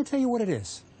I'm not going to tell you what it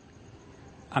is.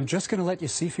 I'm just going to let you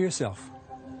see for yourself.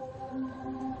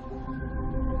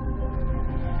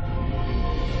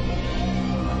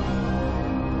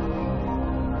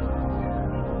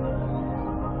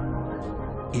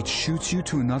 It shoots you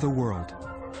to another world.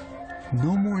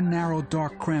 No more narrow,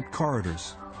 dark, cramped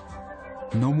corridors.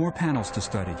 No more panels to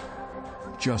study.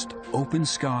 Just open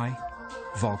sky,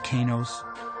 volcanoes,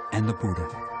 and the Buddha.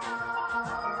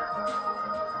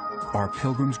 Our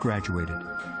pilgrims graduated.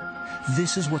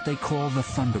 This is what they call the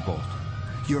thunderbolt.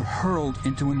 You're hurled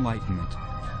into enlightenment,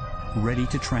 ready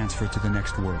to transfer to the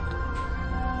next world.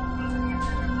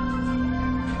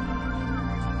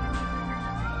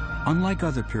 Unlike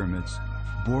other pyramids,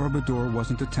 Borobudur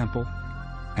wasn't a temple,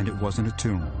 and it wasn't a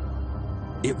tomb.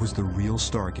 It was the real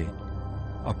Stargate,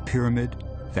 a pyramid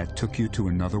that took you to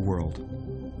another world.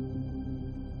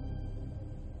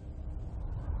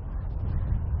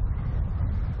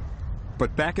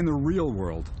 But back in the real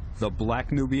world, the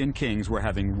Black Nubian kings were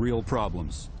having real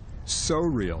problems. So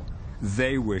real,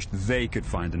 they wished they could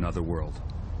find another world.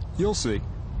 You'll see.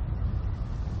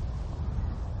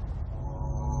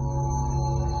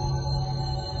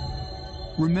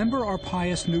 Remember our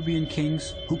pious Nubian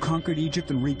kings who conquered Egypt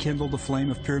and rekindled the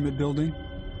flame of pyramid building?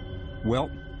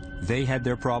 Well, they had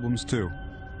their problems too.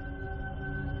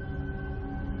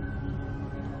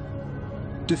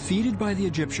 Defeated by the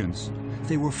Egyptians,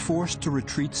 they were forced to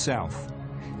retreat south,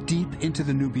 deep into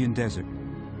the Nubian desert.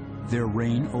 Their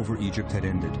reign over Egypt had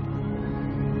ended.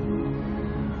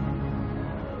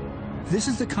 This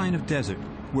is the kind of desert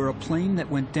where a plane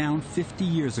that went down 50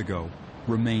 years ago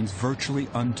remains virtually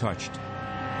untouched.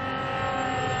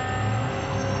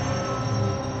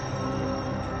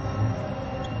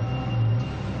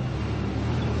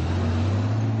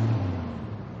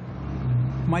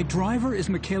 My driver is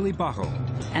Michele Bajo,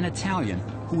 an Italian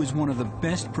who is one of the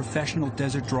best professional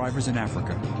desert drivers in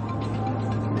Africa.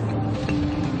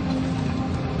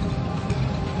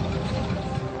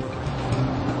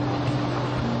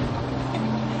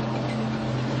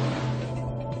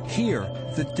 Here,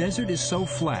 the desert is so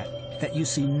flat that you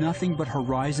see nothing but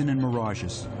horizon and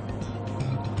mirages.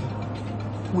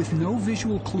 With no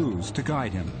visual clues to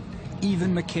guide him,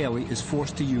 even Michele is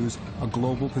forced to use a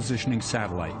global positioning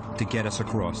satellite to get us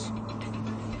across.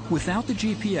 Without the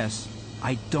GPS,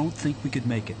 I don't think we could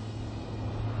make it.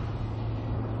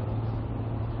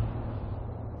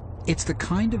 It's the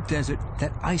kind of desert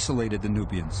that isolated the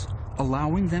Nubians,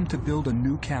 allowing them to build a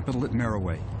new capital at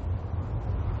Merowe.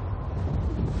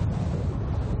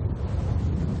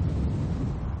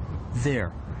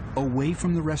 There, away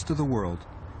from the rest of the world,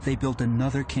 they built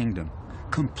another kingdom,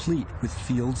 complete with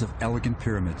fields of elegant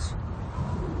pyramids.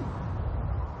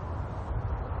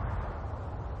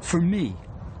 For me,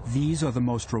 these are the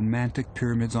most romantic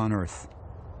pyramids on Earth.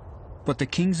 But the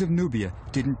kings of Nubia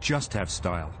didn't just have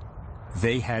style.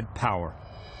 They had power.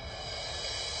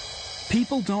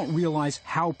 People don't realize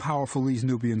how powerful these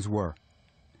Nubians were.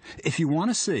 If you want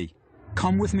to see,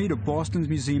 come with me to Boston's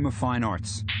Museum of Fine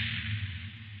Arts.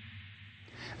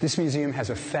 This museum has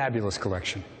a fabulous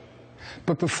collection.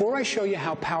 But before I show you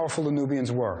how powerful the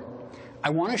Nubians were, I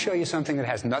want to show you something that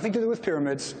has nothing to do with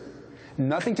pyramids,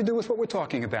 nothing to do with what we're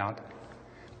talking about,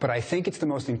 but I think it's the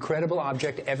most incredible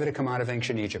object ever to come out of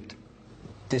ancient Egypt.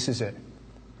 This is it.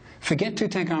 Forget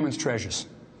Tutankhamun's treasures.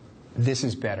 This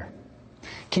is better.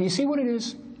 Can you see what it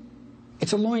is?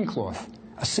 It's a loincloth,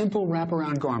 a simple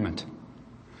wraparound garment.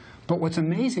 But what's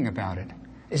amazing about it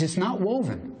is it's not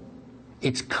woven.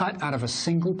 It's cut out of a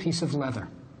single piece of leather.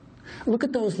 Look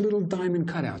at those little diamond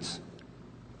cutouts.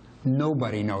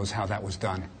 Nobody knows how that was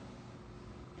done.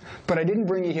 But I didn't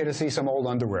bring you here to see some old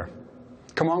underwear.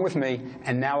 Come on with me,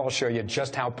 and now I'll show you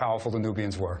just how powerful the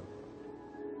Nubians were.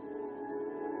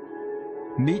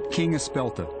 Meet King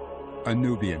Espelta, a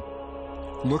Nubian.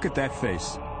 Look at that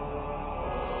face.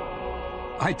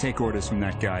 I take orders from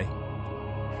that guy.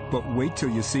 But wait till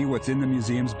you see what's in the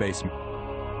museum's basement.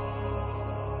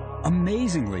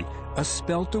 Amazingly,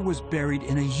 Espelta was buried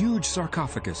in a huge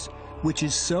sarcophagus, which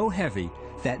is so heavy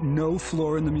that no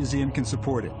floor in the museum can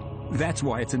support it. That's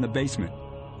why it's in the basement.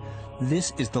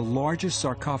 This is the largest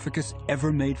sarcophagus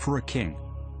ever made for a king.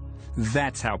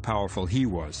 That's how powerful he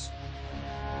was.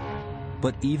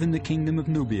 But even the kingdom of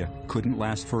Nubia couldn't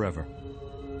last forever.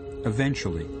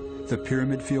 Eventually, the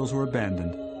pyramid fields were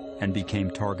abandoned and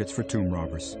became targets for tomb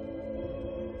robbers.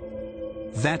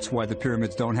 That's why the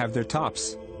pyramids don't have their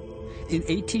tops. In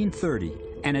 1830,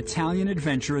 an Italian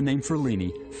adventurer named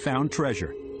Ferlini found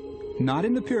treasure, not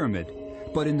in the pyramid,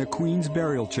 but in the Queen's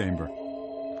burial chamber.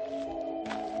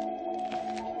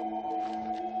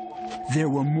 There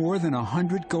were more than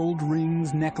 100 gold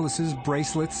rings, necklaces,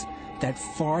 bracelets that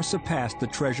far surpassed the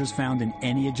treasures found in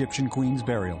any Egyptian queen's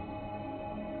burial.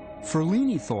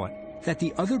 Ferlini thought that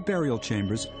the other burial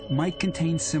chambers might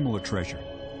contain similar treasure.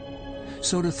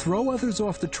 So to throw others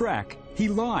off the track, he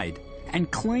lied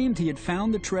and claimed he had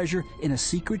found the treasure in a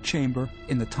secret chamber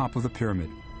in the top of the pyramid.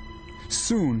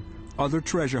 Soon, other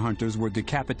treasure hunters were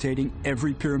decapitating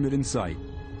every pyramid in sight.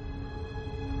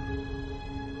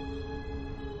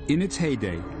 In its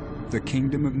heyday, the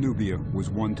kingdom of Nubia was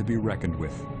one to be reckoned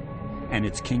with, and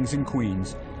its kings and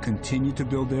queens continued to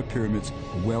build their pyramids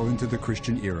well into the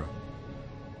Christian era.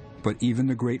 But even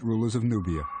the great rulers of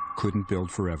Nubia couldn't build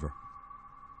forever.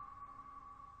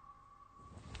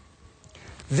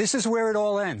 This is where it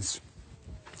all ends,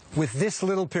 with this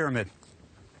little pyramid.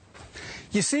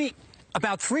 You see,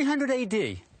 about 300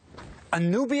 AD, a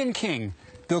Nubian king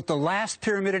built the last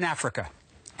pyramid in Africa,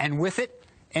 and with it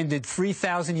ended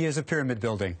 3,000 years of pyramid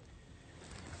building.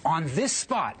 On this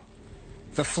spot,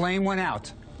 the flame went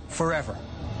out forever.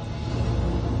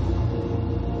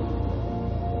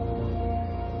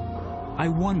 I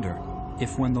wonder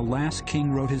if when the last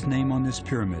king wrote his name on this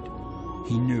pyramid,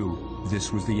 he knew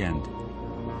this was the end.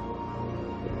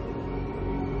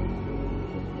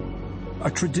 A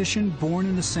tradition born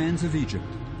in the sands of Egypt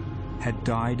had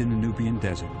died in the Nubian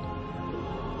desert.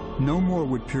 No more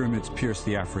would pyramids pierce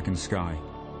the African sky.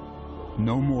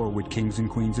 No more would kings and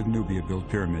queens of Nubia build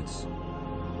pyramids.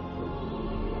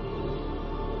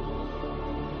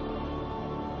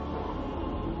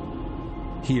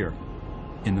 Here,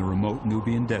 in the remote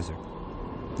Nubian desert,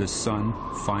 the sun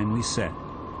finally set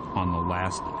on the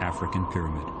last African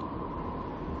pyramid.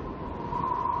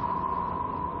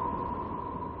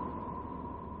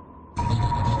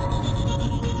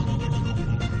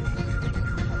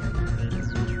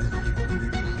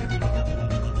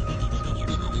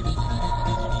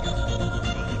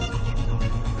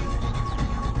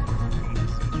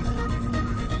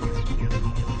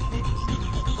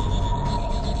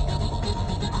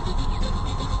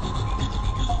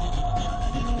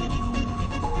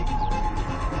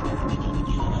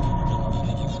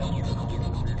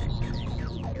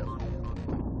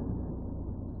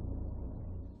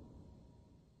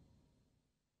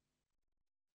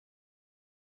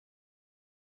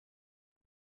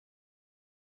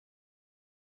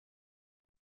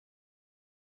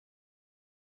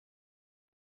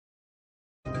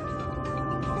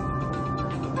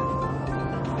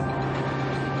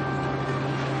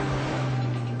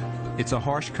 It's a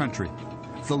harsh country.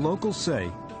 The locals say,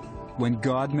 when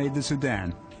God made the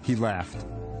Sudan, he laughed.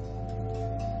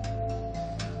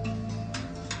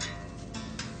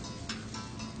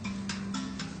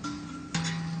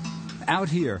 Out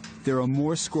here, there are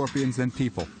more scorpions than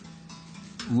people.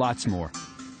 Lots more.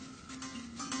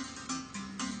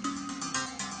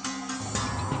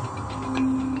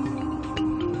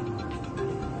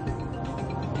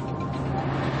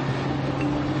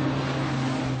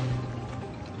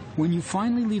 When you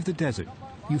finally leave the desert,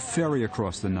 you ferry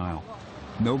across the Nile.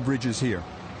 No bridges here.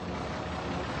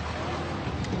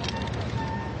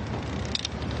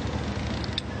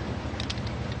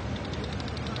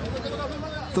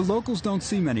 The locals don't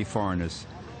see many foreigners,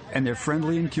 and they're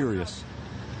friendly and curious.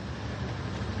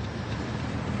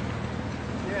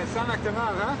 Yes. سمك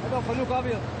تمام ها؟ هذا فلوك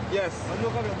ابيض. Yes.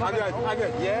 فلوك ابيض.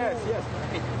 أبيض. Yes, yes.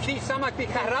 في سمك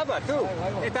بكهرباء too.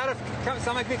 أيوة. تعرف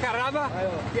سمك بكهرباء؟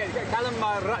 أيوة. كلام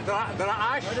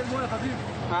رعاش. هذا المويه خفيف.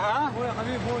 أها. مويه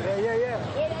خفيف مويه.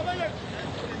 Yeah.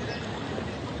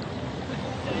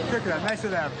 شكرا. مع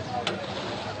السلامة.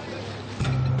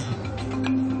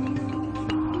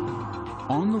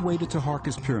 On the way to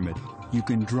Taharka's pyramid, you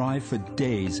can drive for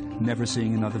days never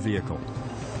seeing another vehicle.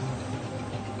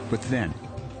 But then,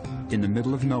 in the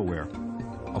middle of nowhere,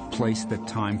 a place that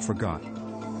time forgot.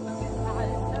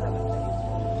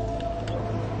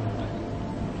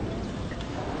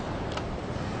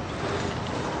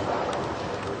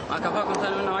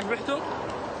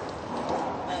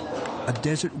 A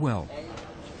desert well,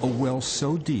 a well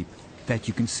so deep that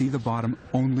you can see the bottom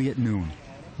only at noon,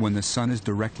 when the sun is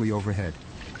directly overhead.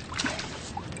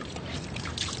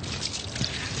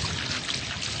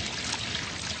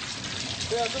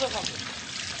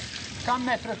 كم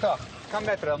متر طاق؟ كم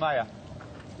متر المايه؟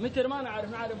 متر ما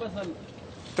نعرف بس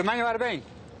 48.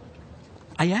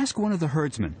 I ask one of the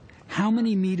herdsmen how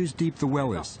many meters deep the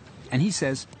well is, and he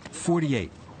says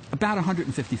 48, about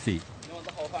 150 feet.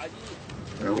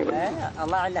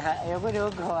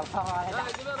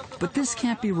 But this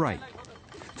can't be right.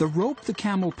 The rope the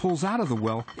camel pulls out of the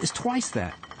well is twice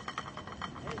that.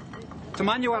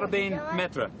 48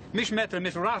 متر. مش متر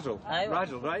مثل راجل.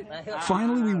 راجل, right?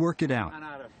 Finally, we work it out.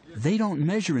 They don't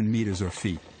measure in meters or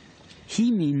feet. He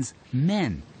means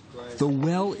men. The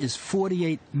well is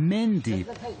 48 men deep.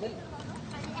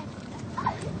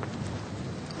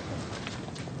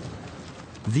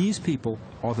 These people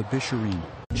are the Bisharim.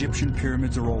 Egyptian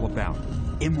pyramids are all about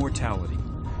immortality,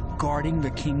 guarding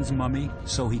the king's mummy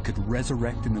so he could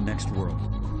resurrect in the next world.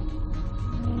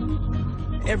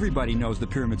 Everybody knows the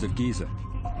pyramids of Giza,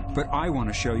 but I want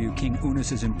to show you King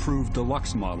Unis's improved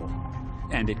deluxe model,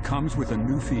 and it comes with a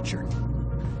new feature: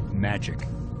 magic.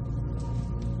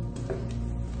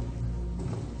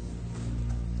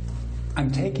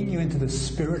 I'm taking you into the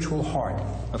spiritual heart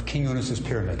of King Unis's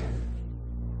pyramid.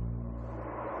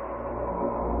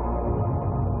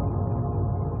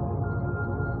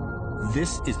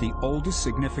 This is the oldest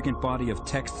significant body of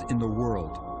texts in the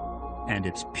world, and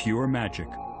it's pure magic,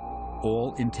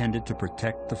 all intended to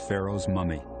protect the pharaoh's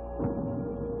mummy.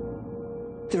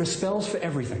 There are spells for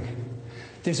everything.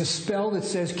 There's a spell that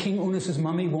says King Unis's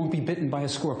mummy won't be bitten by a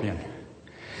scorpion.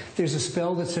 There's a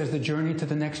spell that says the journey to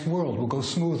the next world will go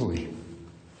smoothly.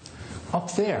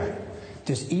 Up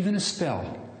there's even a spell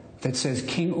that says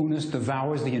King Unis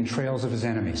devours the entrails of his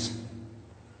enemies.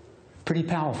 Pretty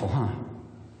powerful, huh?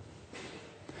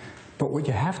 But what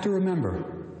you have to remember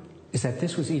is that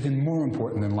this was even more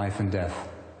important than life and death.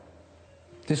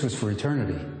 This was for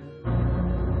eternity.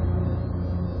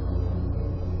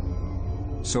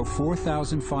 So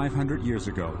 4,500 years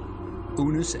ago,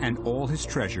 Unis and all his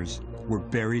treasures were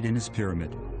buried in his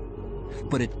pyramid.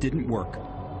 But it didn't work.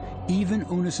 Even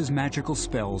Unis's magical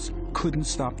spells couldn't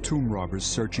stop tomb robbers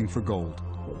searching for gold.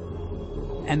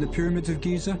 And the pyramids of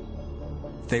Giza?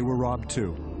 They were robbed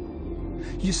too.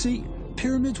 You see,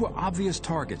 pyramids were obvious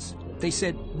targets. They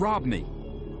said, "Rob me."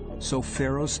 So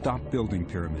pharaohs stopped building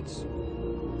pyramids.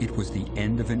 It was the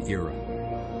end of an era.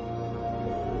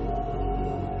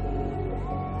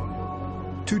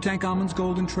 Tutankhamun's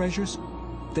golden treasures?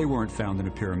 They weren't found in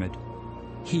a pyramid.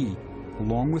 He,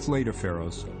 along with later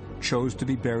pharaohs, chose to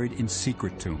be buried in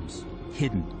secret tombs,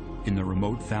 hidden in the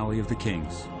remote Valley of the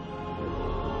Kings.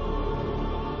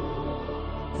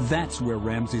 That's where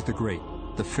Ramses the Great,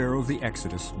 the pharaoh of the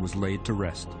Exodus, was laid to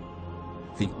rest.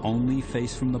 The only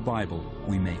face from the Bible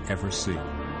we may ever see.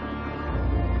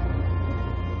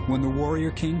 When the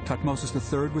warrior king Thutmose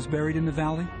III was buried in the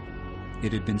valley,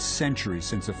 it had been centuries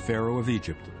since a pharaoh of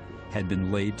Egypt had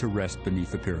been laid to rest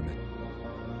beneath a pyramid.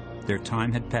 Their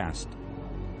time had passed.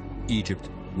 Egypt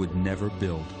would never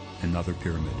build another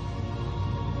pyramid.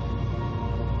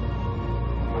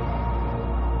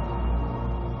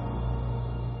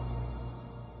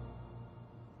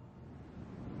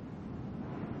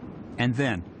 And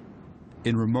then,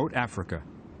 in remote Africa,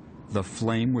 the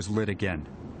flame was lit again.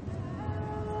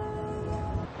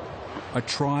 A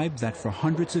tribe that for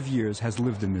hundreds of years has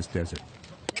lived in this desert.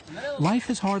 Life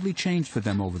has hardly changed for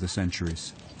them over the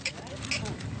centuries.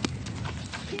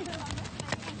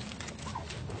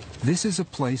 This is a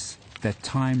place that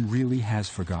time really has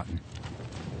forgotten.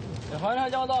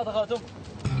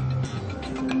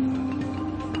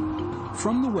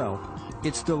 From the well,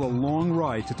 it's still a long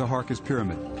ride to Taharka's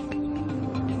pyramid.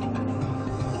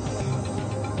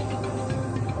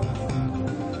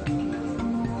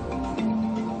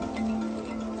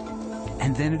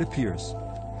 And then it appears,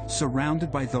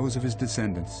 surrounded by those of his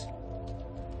descendants.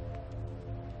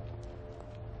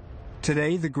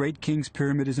 Today, the Great King's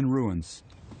Pyramid is in ruins,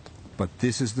 but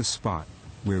this is the spot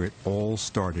where it all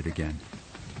started again.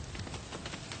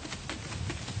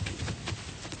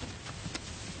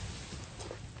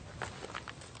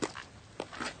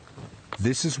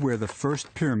 This is where the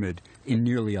first pyramid in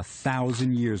nearly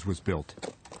 1,000 years was built,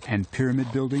 and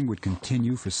pyramid building would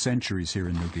continue for centuries here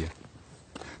in Nubia.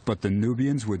 But the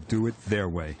Nubians would do it their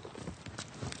way.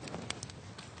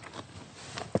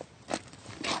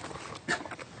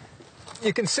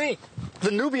 You can see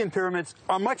the Nubian pyramids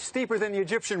are much steeper than the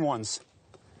Egyptian ones.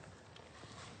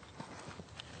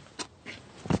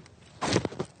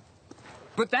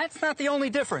 But that's not the only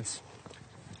difference.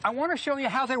 I want to show you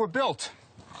how they were built.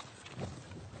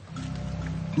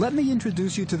 Let me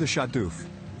introduce you to the shaduf,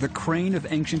 the crane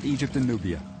of ancient Egypt and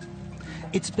Nubia.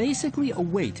 It's basically a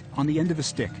weight on the end of a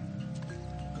stick.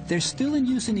 They're still in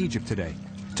use in Egypt today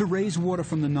to raise water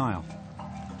from the Nile.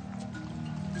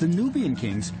 The Nubian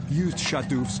kings used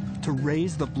shadufs to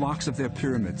raise the blocks of their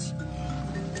pyramids.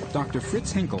 Dr.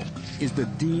 Fritz Hinkel is the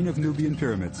dean of Nubian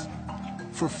pyramids.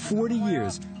 For 40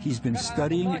 years, he's been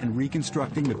studying and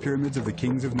reconstructing the pyramids of the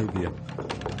kings of Nubia.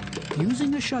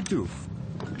 Using a shaduf,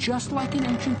 just like in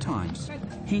ancient times,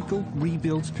 Hinkel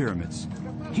rebuilds pyramids.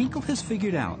 Hinkel has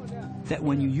figured out that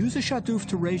when you use a shaduf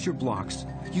to raise your blocks,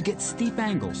 you get steep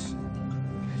angles.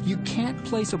 You can't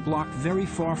place a block very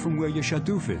far from where your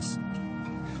shaduf is.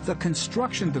 The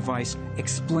construction device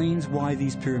explains why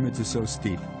these pyramids are so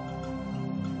steep.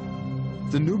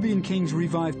 The Nubian kings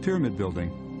revived pyramid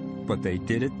building, but they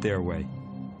did it their way.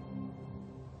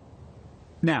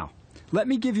 Now, let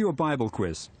me give you a Bible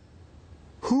quiz.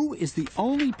 Who is the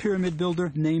only pyramid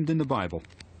builder named in the Bible?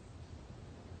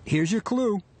 Here's your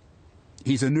clue.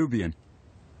 He's a Nubian.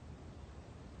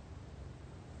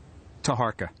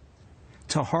 Taharka.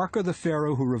 Taharka, the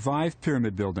pharaoh who revived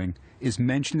pyramid building, is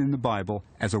mentioned in the Bible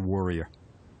as a warrior.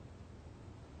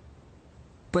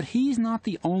 But he's not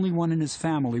the only one in his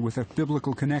family with a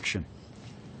biblical connection.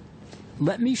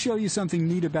 Let me show you something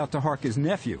neat about Taharka's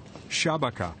nephew,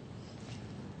 Shabaka.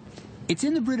 It's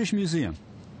in the British Museum.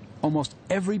 Almost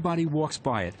everybody walks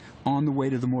by it on the way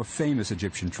to the more famous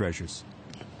Egyptian treasures.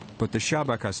 But the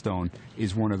Shabaka stone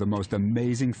is one of the most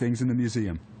amazing things in the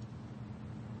museum.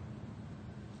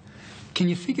 Can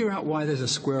you figure out why there's a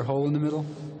square hole in the middle?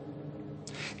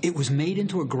 It was made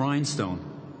into a grindstone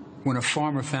when a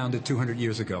farmer found it 200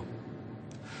 years ago.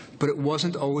 But it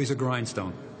wasn't always a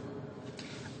grindstone.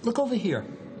 Look over here.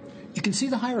 You can see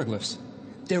the hieroglyphs.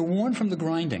 They're worn from the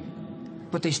grinding,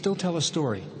 but they still tell a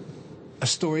story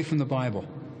from the Bible.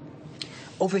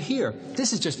 Over here,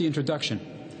 this is just the introduction.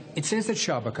 It says that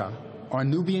Shabaka, our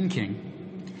Nubian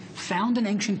king, found an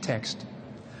ancient text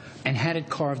and had it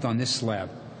carved on this slab.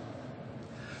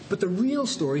 But the real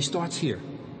story starts here,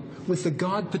 with the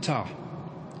god Ptah.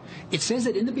 It says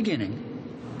that in the beginning,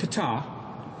 Ptah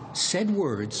said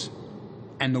words,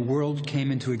 and the world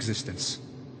came into existence.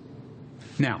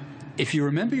 Now, if you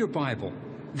remember your Bible,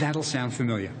 that'll sound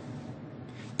familiar.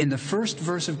 In the first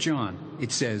verse of John,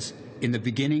 it says, "In the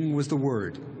beginning was the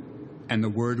Word, and the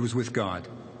Word was with God."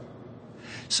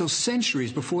 So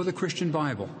centuries before the Christian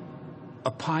Bible,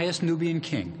 a pious Nubian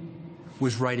king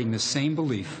was writing the same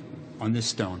belief on this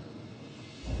stone.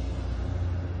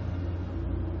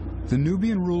 The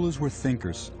Nubian rulers were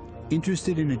thinkers,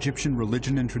 interested in Egyptian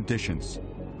religion and traditions.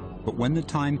 But when the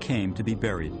time came to be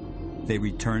buried, they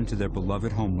returned to their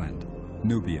beloved homeland,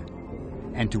 Nubia,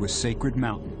 and to a sacred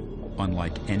mountain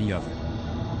unlike any other.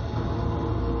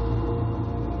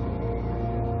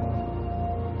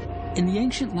 In the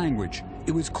ancient language,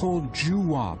 it was called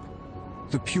Juwab,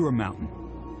 the pure mountain.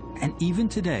 And even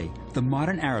today, the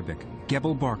modern Arabic,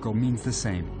 Gebel Barkal, means the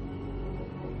same.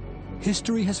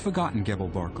 History has forgotten Gebel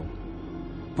Barkal.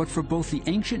 But for both the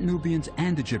ancient Nubians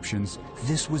and Egyptians,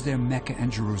 this was their Mecca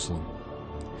and Jerusalem.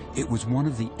 It was one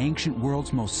of the ancient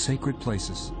world's most sacred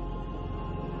places.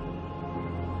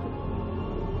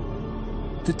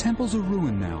 The temples are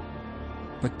ruined now,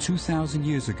 but 2,000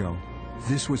 years ago,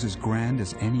 this was as grand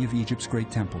as any of Egypt's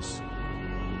great temples.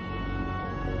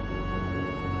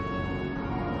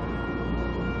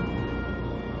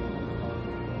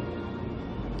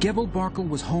 Gebel Barkal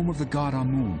was home of the god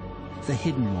Amun, the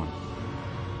hidden one.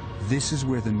 This is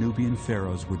where the Nubian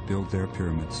pharaohs would build their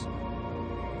pyramids.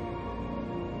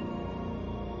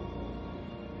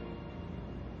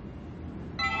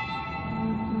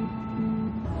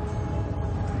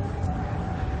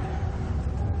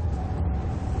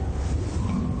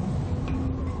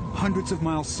 Hundreds of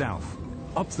miles south,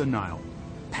 up the Nile,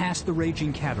 past the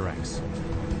raging cataracts,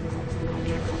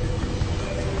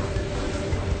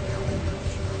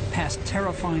 past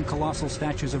terrifying colossal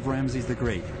statues of Ramses the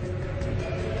Great,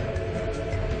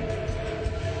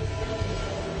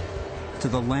 to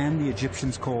the land the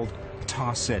Egyptians called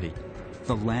Ta Seti,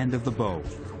 the land of the bow.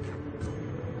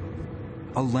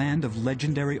 A land of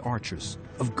legendary archers,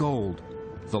 of gold,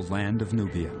 the land of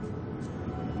Nubia.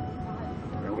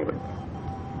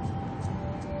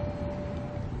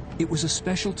 It was a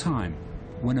special time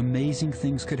when amazing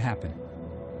things could happen.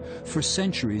 For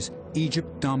centuries,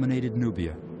 Egypt dominated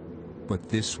Nubia, but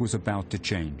this was about to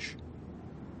change.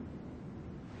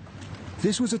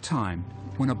 This was a time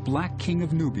when a black king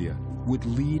of Nubia would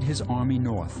lead his army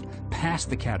north,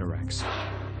 past the cataracts,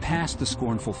 past the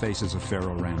scornful faces of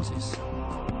Pharaoh Ramses.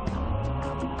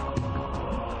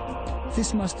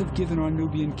 This must have given our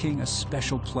Nubian king a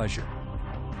special pleasure.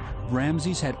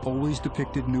 Ramses had always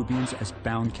depicted Nubians as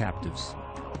bound captives.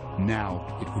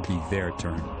 Now it would be their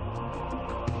turn.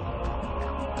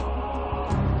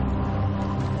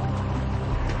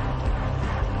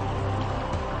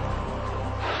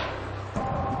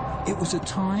 It was a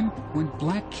time when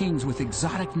black kings with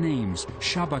exotic names,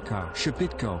 Shabaka,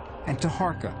 Shabitko, and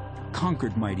Taharka,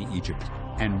 conquered mighty Egypt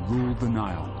and ruled the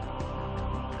Nile.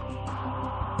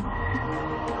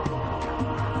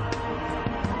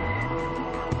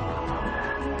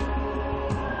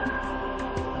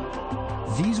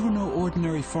 These were no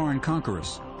ordinary foreign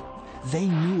conquerors. They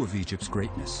knew of Egypt's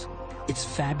greatness, its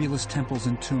fabulous temples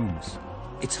and tombs,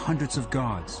 its hundreds of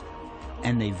gods,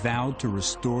 and they vowed to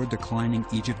restore declining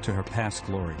Egypt to her past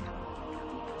glory.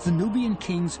 The Nubian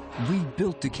kings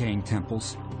rebuilt decaying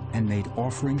temples and made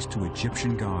offerings to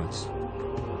Egyptian gods.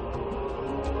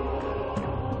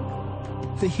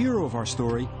 The hero of our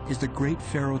story is the great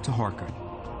pharaoh Taharka.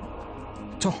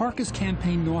 Taharka's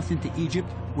campaign north into Egypt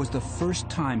was the first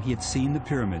time he had seen the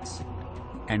pyramids,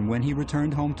 and when he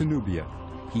returned home to Nubia,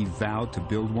 he vowed to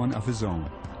build one of his own.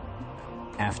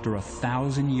 After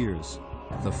 1,000 years,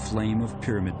 the flame of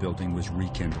pyramid building was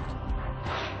rekindled.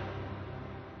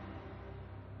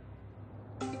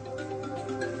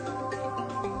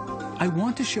 I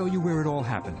want to show you where it all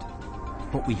happened,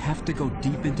 but we have to go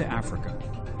deep into Africa,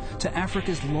 to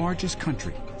Africa's largest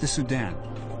country, the Sudan.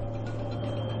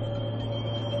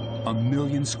 1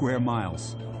 million square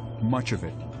miles, much of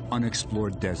it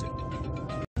unexplored desert.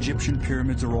 Egyptian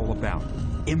pyramids are all about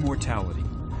immortality,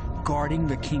 guarding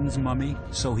the king's mummy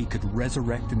so he could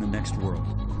resurrect in the next world.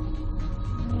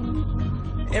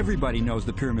 Everybody knows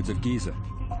the pyramids of Giza,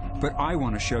 but I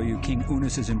want to show you King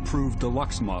Unis's improved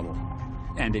deluxe model,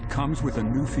 and it comes with a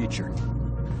new feature: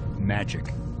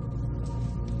 magic.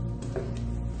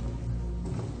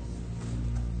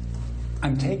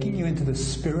 I'm taking you into the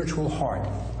spiritual heart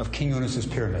of King Unis's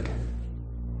pyramid.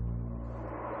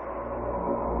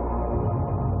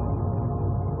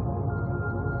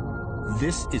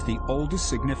 This is the oldest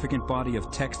significant body of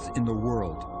text in the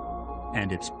world,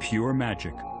 and it's pure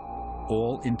magic,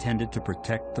 all intended to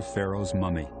protect the pharaoh's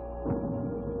mummy.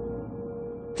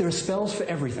 There are spells for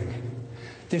everything.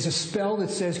 There's a spell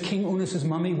that says King Unis's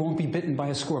mummy won't be bitten by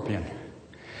a scorpion.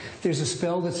 There's a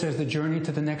spell that says the journey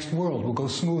to the next world will go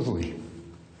smoothly.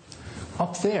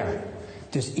 Up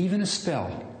there's even a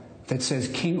spell that says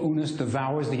King Unis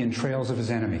devours the entrails of his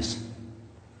enemies.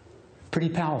 Pretty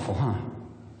powerful, huh?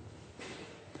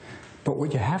 But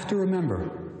what you have to remember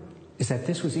is that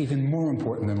this was even more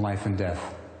important than life and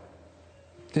death.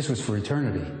 This was for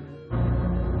eternity.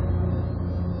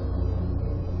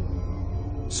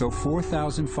 So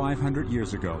 4,500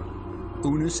 years ago,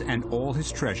 Unis and all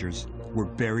his treasures were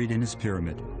buried in his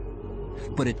pyramid.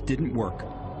 But it didn't work.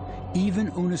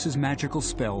 Even Unis's magical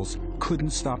spells couldn't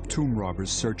stop tomb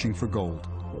robbers searching for gold.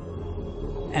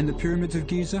 And the pyramids of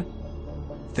Giza?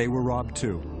 They were robbed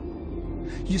too.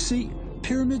 You see,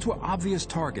 pyramids were obvious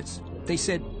targets. They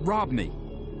said, "Rob me."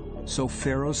 So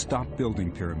pharaohs stopped building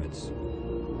pyramids.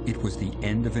 It was the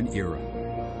end of an era.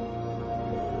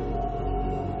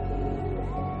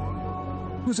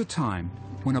 It was a time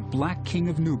when a black king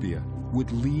of Nubia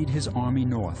would lead his army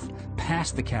north,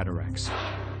 past the cataracts,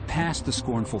 past the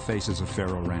scornful faces of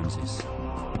Pharaoh Ramses.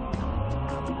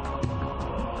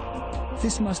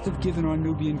 This must have given our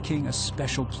Nubian king a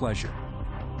special pleasure.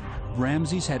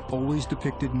 Ramses had always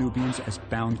depicted Nubians as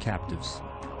bound captives.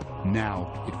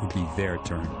 Now it would be their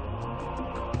turn.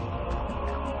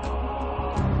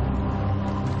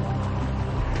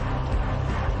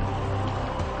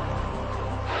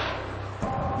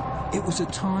 It was a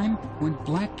time when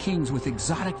black kings with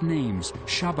exotic names,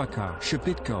 Shabaka,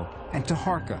 Shabitko, and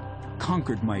Taharka,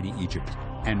 conquered mighty Egypt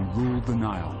and ruled the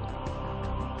Nile.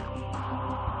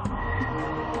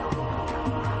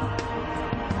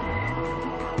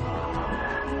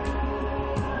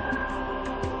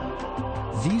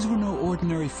 These were no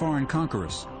ordinary foreign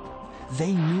conquerors.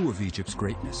 They knew of Egypt's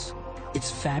greatness, its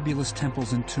fabulous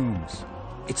temples and tombs,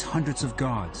 its hundreds of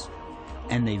gods,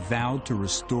 and they vowed to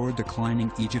restore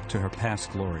declining Egypt to her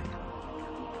past glory.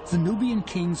 The Nubian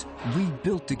kings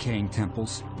rebuilt decaying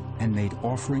temples and made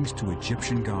offerings to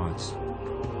Egyptian gods.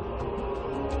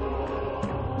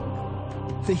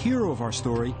 The hero of our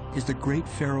story is the great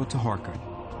pharaoh Taharka.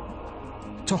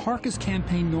 Taharka's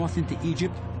campaign north into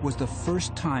Egypt was the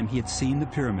first time he had seen the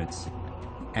pyramids.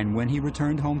 And when he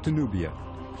returned home to Nubia,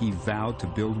 he vowed to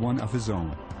build one of his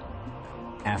own.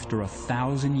 After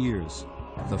 1,000 years,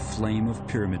 the flame of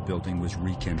pyramid building was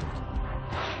rekindled.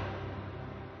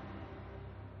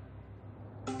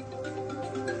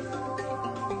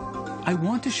 I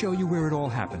want to show you where it all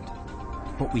happened,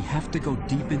 but we have to go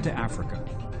deep into Africa,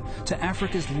 to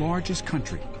Africa's largest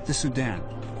country, the Sudan.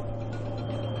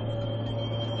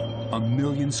 1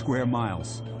 million square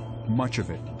miles, much of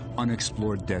it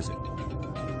unexplored desert.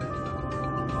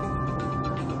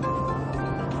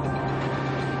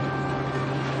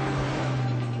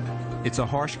 It's a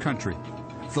harsh country.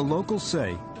 The locals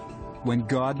say, when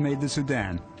God made the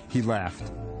Sudan, he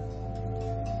laughed.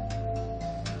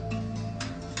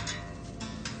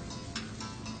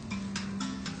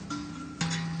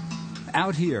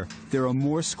 Out here, there are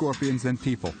more scorpions than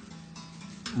people.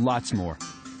 Lots more.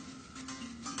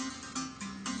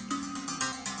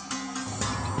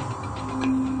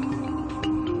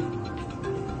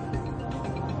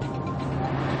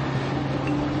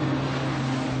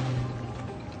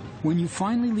 When you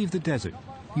finally leave the desert,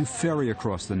 you ferry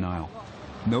across the Nile.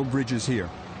 No bridges here.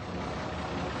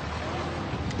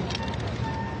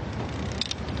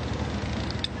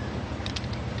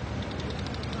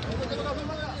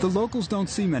 The locals don't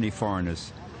see many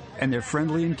foreigners, and they're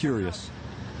friendly and curious.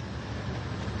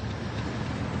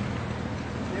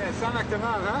 Yes, samak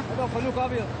tamam, huh?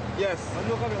 Yes.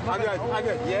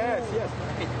 Agad. Yes, yes.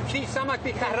 في سمك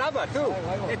بكهرباء too.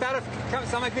 تعرف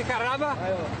سمك بكهرباء؟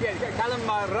 كلام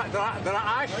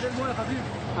رعاش. المويه خفيف.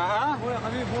 اها. مويه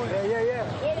خفيف مويه. Yeah.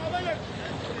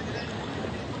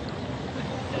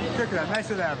 شكرا، مع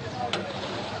السلامة.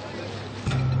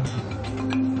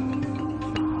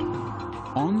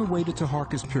 On the way to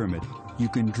Taharka's pyramid, you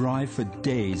can drive for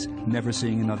days, never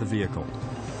seeing another vehicle.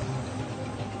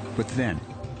 But then,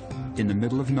 in the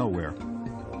middle of nowhere,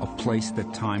 a place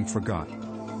that time forgot.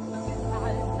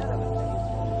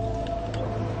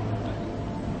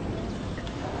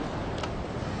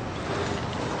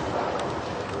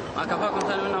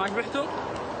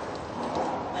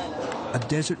 A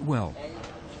desert well,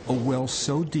 a well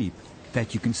so deep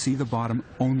that you can see the bottom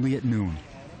only at noon,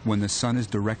 when the sun is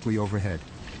directly overhead.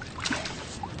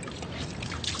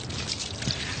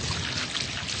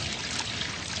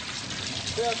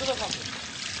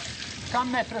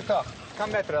 كم متر كم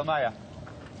متر المايه؟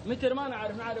 متر ما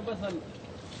نعرف بس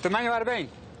 48.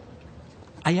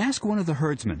 I ask one of the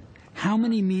herdsmen how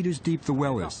many meters deep the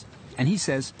well is, and he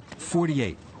says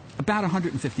 48, about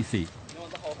 150 feet.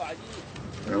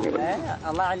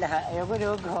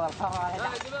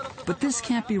 But this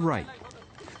can't be right.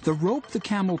 The rope the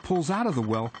camel pulls out of the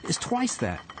well is twice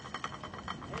that.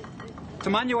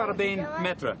 48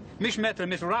 متر مش متر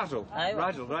مش راجل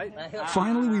right?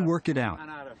 Finally, we work it out.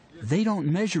 They don't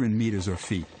measure in meters or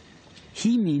feet.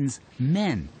 He means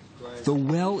men. The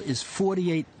well is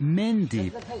 48 men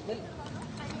deep.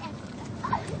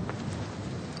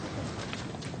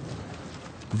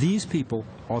 These people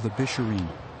are the Bisharim,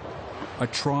 a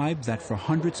tribe that for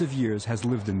hundreds of years has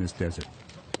lived in this desert.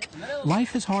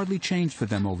 Life has hardly changed for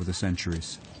them over the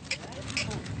centuries.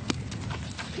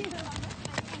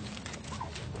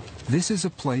 This is a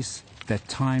place that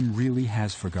time really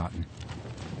has forgotten.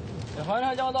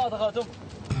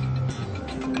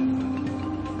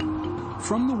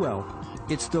 From the well,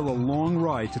 it's still a long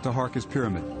ride to Taharka's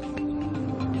pyramid.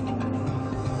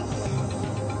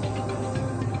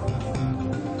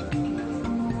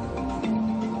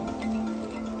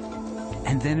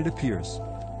 And then it appears,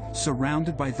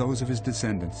 surrounded by those of his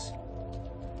descendants.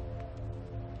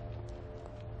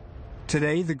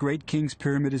 Today, the great king's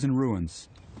pyramid is in ruins,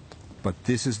 but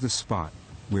this is the spot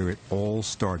where it all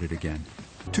started again.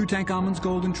 Tutankhamun's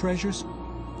golden treasures,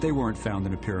 they weren't found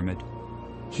in a pyramid.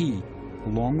 He,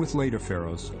 along with later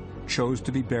pharaohs, chose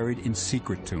to be buried in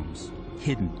secret tombs,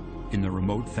 hidden in the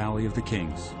remote Valley of the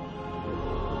Kings.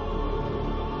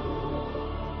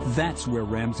 That's where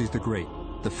Ramses the Great,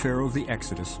 the pharaoh of the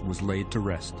Exodus, was laid to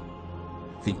rest.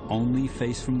 The only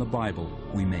face from the Bible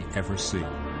we may ever see.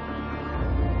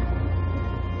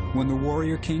 When the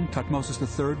warrior king Thutmose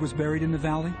III was buried in the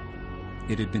valley,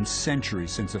 it had been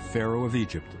centuries since a pharaoh of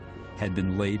Egypt had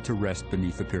been laid to rest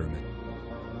beneath a pyramid.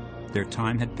 Their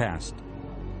time had passed.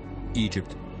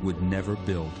 Egypt would never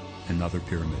build another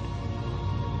pyramid.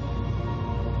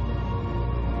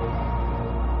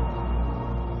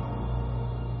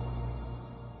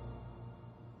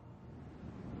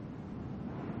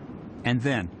 And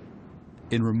then,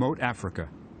 in remote Africa,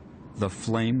 the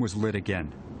flame was lit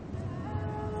again.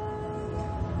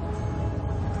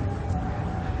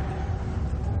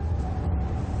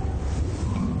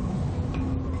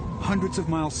 Hundreds of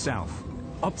miles south,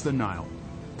 up the Nile,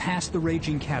 past the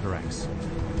raging cataracts,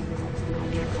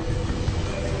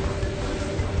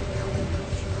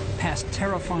 past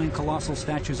terrifying colossal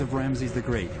statues of Ramses the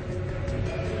Great,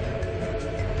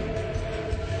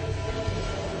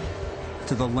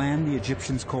 to the land the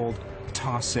Egyptians called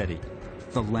Ta Seti,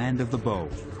 the land of the bow.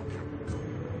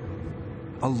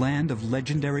 A land of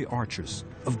legendary archers,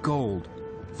 of gold,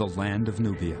 the land of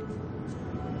Nubia.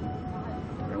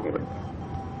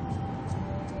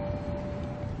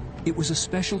 It was a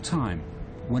special time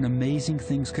when amazing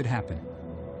things could happen.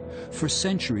 For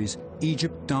centuries,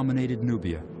 Egypt dominated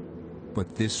Nubia,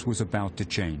 but this was about to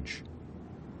change.